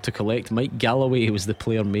with her to collect Mike Galloway, who was the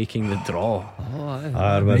player making the draw.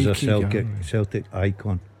 Was a Celtic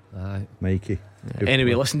icon. Mikey.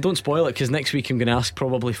 Anyway, listen, don't spoil it, because next week I'm going to ask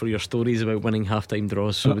probably for your stories about winning half-time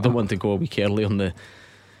draws, so we don't want to go a week early on the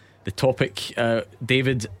topic.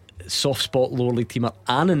 David, soft spot lower league team at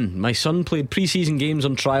Annan. My son played pre-season games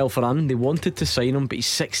on trial for Annan. They wanted to sign him, but he's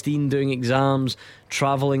 16, doing exams,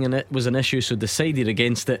 travelling, and it was an issue, so decided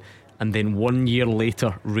against it. And then 1 year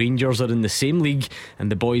later, Rangers are in the same league,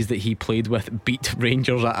 and the boys that he played with beat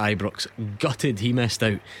Rangers at Ibrox. Gutted he missed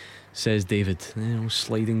out, says David.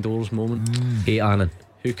 Sliding doors moment. Hey, Annan,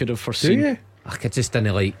 who could have foreseen? I just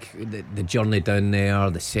didn't like the journey down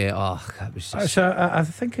there, the set. It was just... I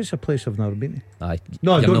think it's a place I've never been to.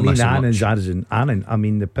 No, I don't mean Annan's as in Annan. I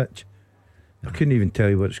mean the pitch. I couldn't even tell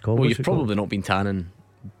you what it's called. Well, you've probably not been to Annan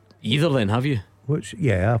either then, have you?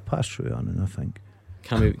 I passed through Annan, I think.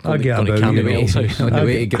 I get on the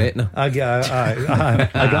way to Gretna. I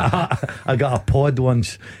got a pod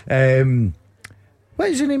once. What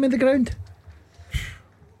is the name of the ground?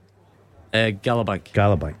 Galabank.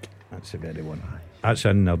 Galabank. That's the very one. That's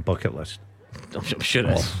in their bucket list. I'm sure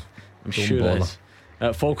it is. I'm sure it is.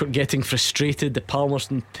 Falkirk getting frustrated. The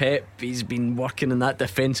Palmerston Pep, he's been working in that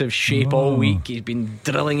defensive shape all week. He's been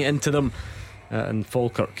drilling it into them, and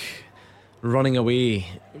Falkirk running away,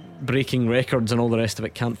 breaking records and all the rest of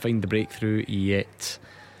it. Can't find the breakthrough yet.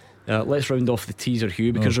 Let's round off the teaser,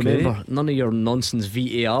 Hugh, because remember, none of your nonsense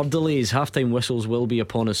VAR delays. Halftime whistles will be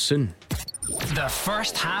upon us soon. The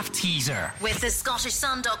first half teaser with the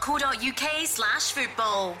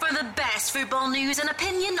scottishsun.co.uk/football for the best football news and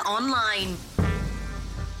opinion online.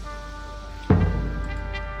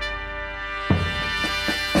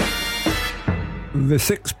 The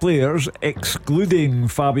 6 players, excluding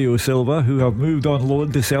Fabio Silva, who have moved on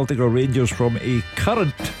loan to Celtic or Rangers from a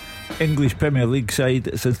current English Premier League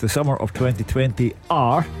side since the summer of 2020,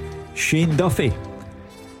 are Shane Duffy,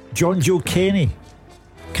 John Joe Kenny,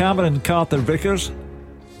 Cameron Carter-Vickers,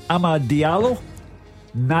 Amad Diallo,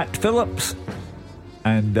 Nat Phillips,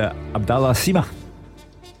 and Abdallah Sima.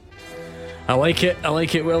 I like it,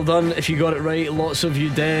 well done. If you got it right, lots of you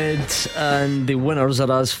did. And the winners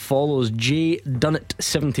are as follows: Jay Dunnett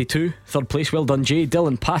 72, third place, well done Jay.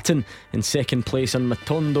 Dylan Patton in second place, and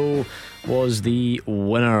Matondo was the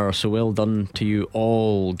winner. So well done to you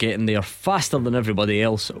all, getting there faster than everybody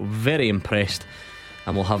else. Very impressed.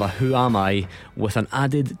 And we'll have a Who Am I with an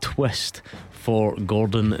added twist for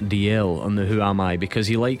Gordon DL on the Who Am I, because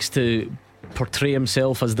he likes to portray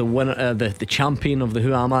himself as the winner, the champion of the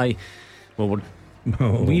Who Am I. Well,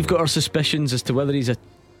 we've got our suspicions as to whether he's a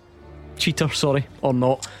cheater, or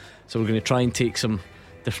not. So we're going to try and take some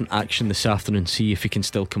different action this afternoon, see if he can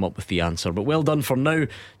still come up with the answer. But well done for now.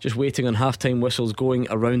 Just waiting on halftime whistles going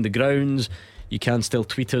around the grounds. You can still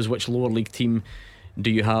tweet us. Which lower league team do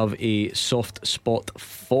you have a soft spot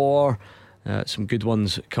for? Some good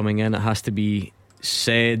ones coming in, it has to be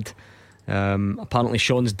said. Apparently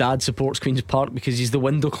Sean's dad supports Queen's Park because he's the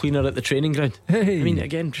window cleaner at the training ground. I mean,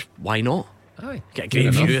 again, just why not? Aye, get a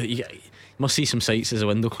great view. You must see some sights as a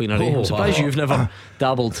window cleaner. I'm surprised you've never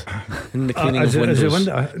dabbled in the cleaning of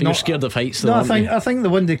windows. You're scared of heights though, I think the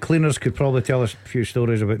window cleaners could probably tell us a few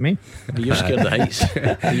stories about me. You're scared of heights.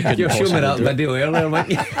 You showed me that video earlier, weren't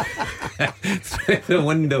you? Through the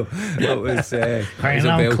window. That was I'm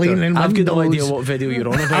cleaning I've got no windows. idea what video you're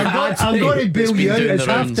on about. I'm going to bail you out. It's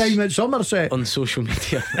half rounds time at Somerset on social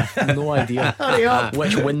media. I have no idea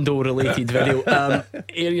which window related video.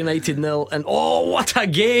 Ayr United 0, and what a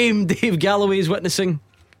game Dave Galloway's witnessing.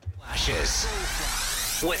 Flashes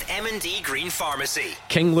with M&D Green Pharmacy.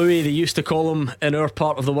 King Louis, they used to call him in our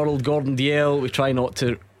part of the world, Gordon DL. We try not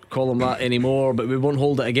to call him that anymore, but we won't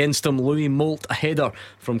hold it against him. Louis Moult a header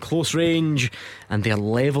from close range, and they're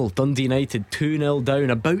level. Dundee United 2-0 down,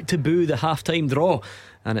 about to boo the half-time draw,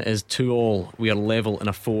 and it is 2-2. We are level in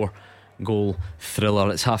a 4-goal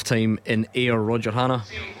thriller. It's half-time in Ayr. Roger Hannah.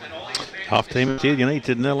 Half-time at Ayr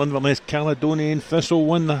United 0, Inverness Caledonian Thistle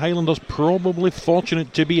 1. The Highlanders probably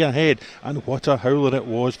fortunate to be ahead, and what a howler it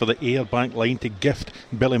was for the Ayr back line to gift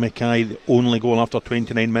Billy Mackay the only goal after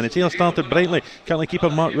 29 minutes. Ayr started brightly. Kelly keeper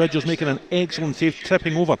Mark Ridgers making an excellent save,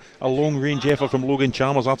 tipping over a long range effort from Logan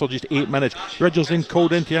Chalmers after just 8 minutes. Ridgers then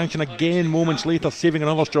called into action again moments later, saving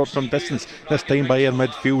another shot from distance, this time by Ayr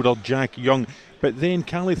midfielder Jack Young. But then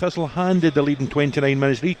Caley Thistle handed the lead in 29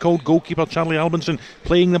 minutes. Recalled goalkeeper Charlie Albinson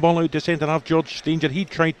playing the ball out to centre half George Stanger. He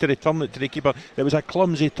tried to return it to the keeper. It was a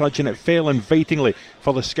clumsy touch and it fell invitingly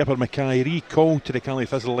for the skipper Mackay. Recalled to the Caley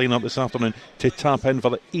Thistle lineup this afternoon to tap in for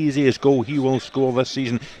the easiest goal he will score this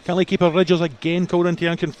season. Caley keeper Ridgers again called into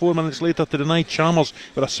action 4 minutes later to deny Chalmers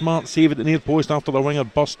with a smart save at the near post after the winger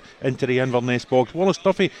burst into the Inverness box. Wallace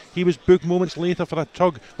Duffy, he was booked moments later for a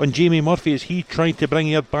tug on Jamie Murphy as he tried to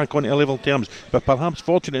bring Ayr back onto level terms, but perhaps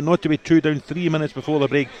fortunate not to be 2 down 3 minutes before the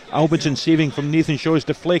break. Albinson saving from Nathan Shaw's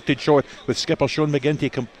deflected shot, with skipper Sean McGinty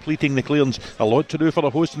completing the clearance. A lot to do for the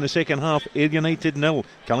host in the second half. Ayr United 0,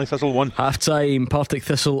 Caley Thistle 1. Half time, Partick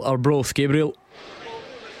Thistle Arbroath. Gabriel.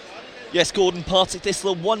 Yes, Gordon, Partick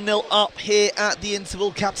Thistle 1-0 up here at the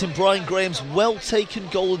interval. Captain Brian Graham's well taken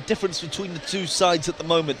goal, the difference between the two sides at the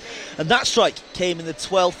moment. And that strike came in the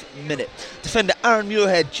 12th minute. Defender Aaron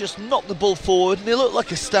Muirhead just knocked the ball forward and it looked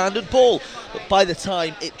like a standard ball. But by the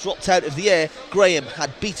time it dropped out of the air, Graham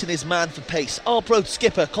had beaten his man for pace. Arbroath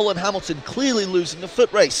skipper Colin Hamilton clearly losing the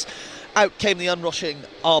foot race. Out came the unrushing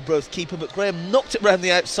Arbroath keeper, but Graham knocked it round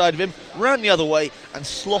the outside of him, ran the other way and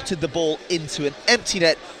slotted the ball into an empty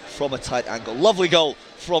net from a tight angle. Lovely goal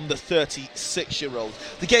from the 36-year-old.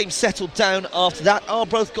 The game settled down after that.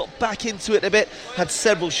 Arbroath got back into it a bit, had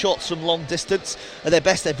several shots from long distance, and their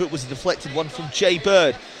best effort was a deflected one from Jay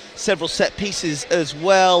Bird. Several set pieces as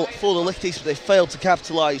well for the Lichties, but they failed to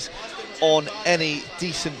capitalise on any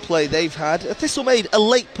decent play they've had. Thistle made a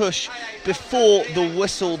late push before the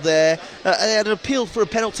whistle there. They had an appeal for a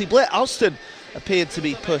penalty. Blair Alston appeared to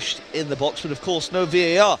be pushed in the box, but of course no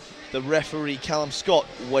VAR. The referee, Callum Scott,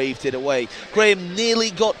 waved it away. Graham nearly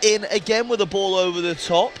got in again with a ball over the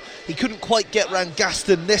top. He couldn't quite get round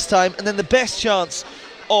Gaston this time, and then the best chance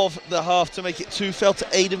of the half to make it 2 fell to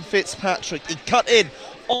Aidan Fitzpatrick. He cut in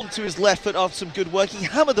onto his left foot after some good work. He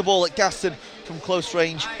hammered the ball at Gaston from close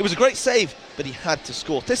range. It was a great save, but he had to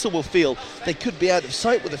score. Thistle will feel they could be out of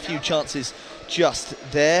sight with a few chances just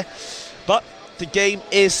there. But the game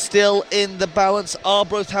is still in the balance.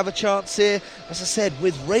 Arbroath have a chance here. As I said,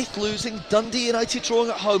 with Wraith losing, Dundee United drawing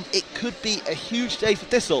at home, it could be a huge day for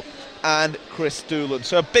Thistle and Chris Doolan.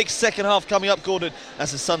 So a big second half coming up, Gordon,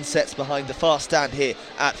 as the sun sets behind the far stand here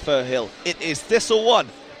at Firhill. It is Thistle 1,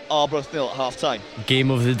 Arbroath 0 at half time. Game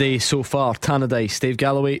of the day so far, Tannadice, Dave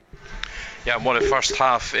Galloway. Yeah, and what a first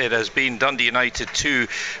half it has been. Dundee United 2,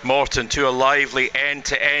 Morton 2, a lively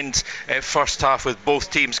end-to-end first half with both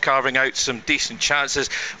teams carving out some decent chances.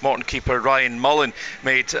 Morton keeper Ryan Mullen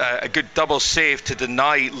made a good double save to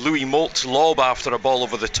deny Louis Molt's lob after a ball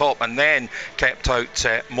over the top, and then kept out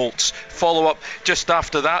Molt's follow-up. Just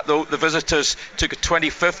after that, though, the visitors took a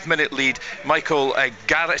 25th minute lead. Michael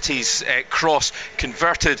Garrity's cross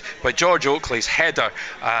converted by George Oakley's header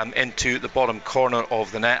into the bottom corner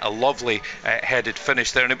of the net. A lovely headed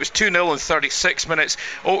finish there, and it was 2-0 in 36 minutes.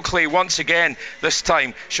 Oakley once again, this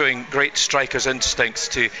time showing great striker's instincts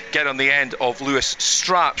to get on the end of Lewis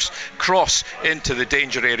Strapp's cross into the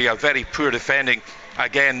danger area. Very poor defending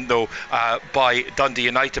again though by Dundee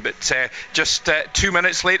United, but just 2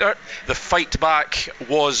 minutes later the fight back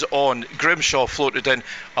was on. Grimshaw floated in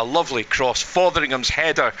a lovely cross. Fotheringham's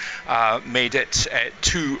header made it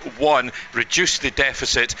 2-1, reduced the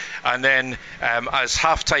deficit, and then as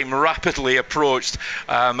half time rapidly approached,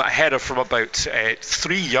 a header from about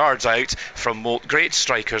 3 yards out from Moult. Great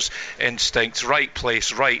striker's instincts, right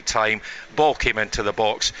place, right time. Ball came into the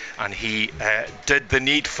box and he did the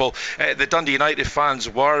needful. The Dundee United fans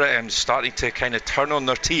were starting to kind of turn on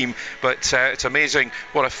their team, but it's amazing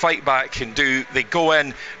what a fight back can do. They go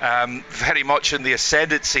in very much in the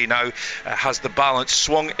ascendancy now. Has the balance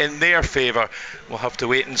swung in their favour? We'll have to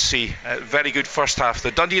wait and see. Very good first half.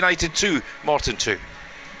 The Dundee United 2, Morton 2.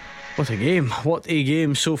 What a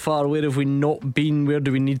game so far. Where have we not been? Where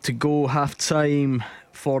do we need to go? Half time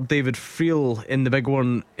for David Friel in the big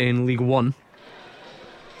one in League One.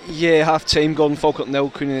 Yeah, half time, Gordon. Falkirk 0,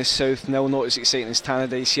 Queen of the South 0. Not as exciting as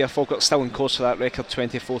Tannadice here. Falkirk still in course for that record,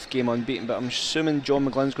 24th game unbeaten, but I'm assuming John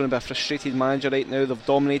McGlynn's going to be a frustrated manager right now. They've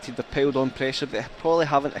dominated, they've piled on pressure, but they probably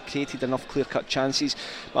haven't created enough clear-cut chances.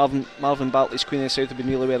 Marvin Bartley's Queen of the South have been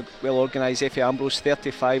really well organised. Effie Ambrose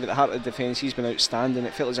 35 at the heart of the defence. He's been outstanding.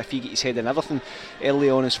 It felt as if he got his head in everything early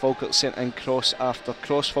on as Falkirk sent in cross after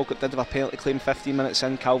cross. Falkirk did have a penalty claim 15 minutes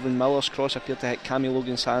in. Calvin Miller's cross appeared to hit Cammy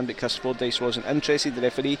Logan's hand, but Chris Fordyce wasn't interested. The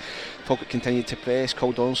referee. Falkirk continued to press.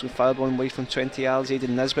 Cole Donaldson fired one wide from 20 yards.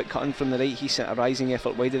 Aidan Nisbet cut in from the right. He sent a rising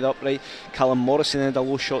effort wide of the upright. Callum Morrison had a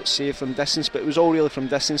low shot save from distance, but it was all really from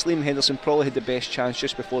distance. Liam Henderson probably had the best chance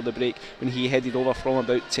just before the break when he headed over from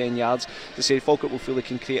about 10 yards. To say Falkirk will feel they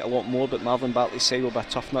can create a lot more, but Marvin Bartley's side will be a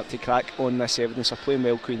tough nut to crack on this evidence of playing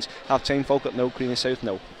well. Queens half time, Falkirk 0, Queen of South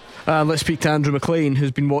 0. Let's speak to Andrew McLean,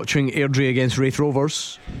 who's been watching Airdrie against Wraith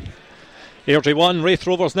Rovers. Airdrie 1, Wraith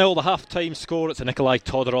Rovers 0. The half-time score, it's a Nikolai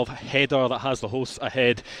Todorov header that has the hosts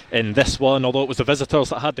ahead in this one, although it was the visitors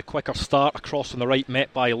that had the quicker start. Across on the right,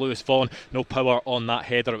 met by Lewis Vaughan. No power on that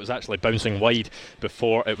header. It was actually bouncing wide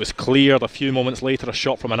before it was cleared. A few moments later, a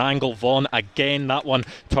shot from an angle. Vaughan again, that one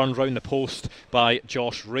turned round the post by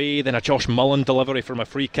Josh Ray. Then a Josh Mullen delivery from a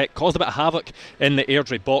free kick. Caused a bit of havoc in the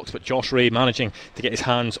Airdrie box, but Josh Ray managing to get his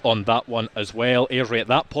hands on that one as well. Airdrie at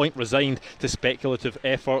that point resigned to speculative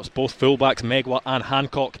efforts. Both fullbacks Megwa and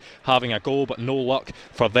Hancock having a go, but no luck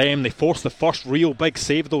for them. They forced the first real big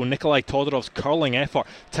save though. Nikolai Todorov's curling effort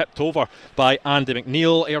tipped over by Andy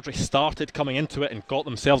McNeil. Airdrie started coming into it and got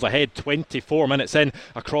themselves ahead 24 minutes in.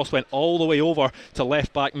 A cross went all the way over to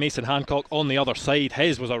left back Mason Hancock on the other side.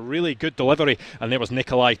 His was a really good delivery, and there was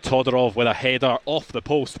Nikolai Todorov with a header off the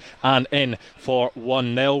post and in for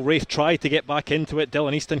 1-0. Wraith tried to get back into it.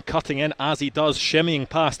 Dylan Easton cutting in as he does, shimmying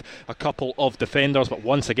past a couple of defenders, but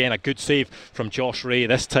once again a good save from Josh Ray,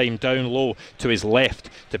 this time down low to his left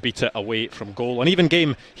to beat it away from goal. An even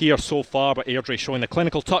game here so far, but Airdrie showing the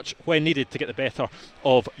clinical touch when needed to get the better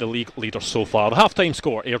of the league leaders so far. The half-time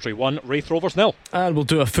score, Airdrie 1, Wraith Rovers 0. And we'll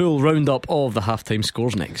do a full roundup of the half-time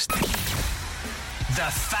scores next.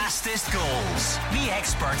 The fastest goals, the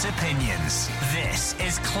experts' opinions. This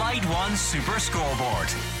is Clyde 1 Super Scoreboard.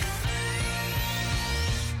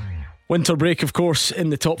 Winter break, of course, in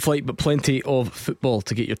the top flight, but plenty of football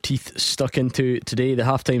to get your teeth stuck into today. The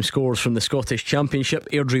half-time scores from the Scottish Championship: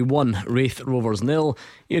 Airdrie 1, Wraith Rovers 0,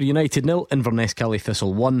 Ayr United 0, Inverness Cally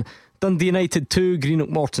Thistle 1, Dundee United 2, Greenock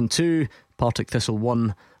Morton 2, Partick Thistle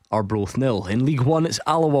 1, Arbroath 0. In League 1, it's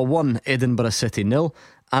Alloa 1, Edinburgh City 0,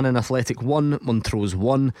 Annan Athletic 1, Montrose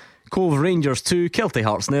 1, Cove Rangers 2, Kelty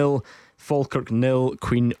Hearts 0, Falkirk 0,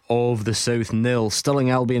 Queen of the South 0. Stirling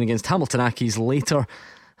Albion against Hamilton Accies later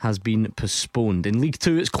has been postponed. In League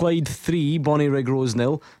 2, it's Clyde 3, Bonnyrigg Rose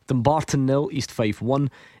 0, Dumbarton 0, East Fife 1,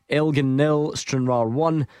 Elgin 0, Stranraer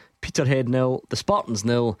 1, Peterhead 0, the Spartans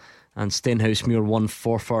 0, and Stenhousemuir 1,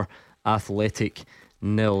 Forfar Athletic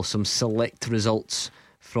 0. Some select results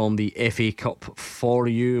from the FA Cup for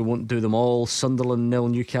you. Won't do them all. Sunderland 0,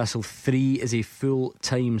 Newcastle 3 is a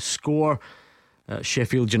full-time score.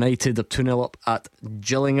 Sheffield United are 2-0 up at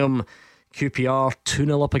Gillingham. QPR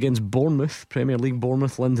 2-0 up against Bournemouth, Premier League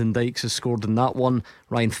Bournemouth. Lyndon Dykes has scored in that one.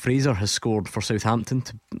 Ryan Fraser has scored for Southampton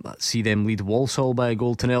to see them lead Walsall by a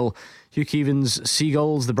 1-0. Hugh Keevins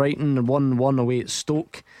Seagulls, the Brighton 1-1 away at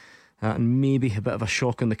Stoke. And maybe a bit of a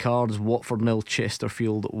shock on the cards, Watford 0,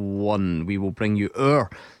 Chesterfield 1. We will bring you our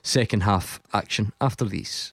second half action after these.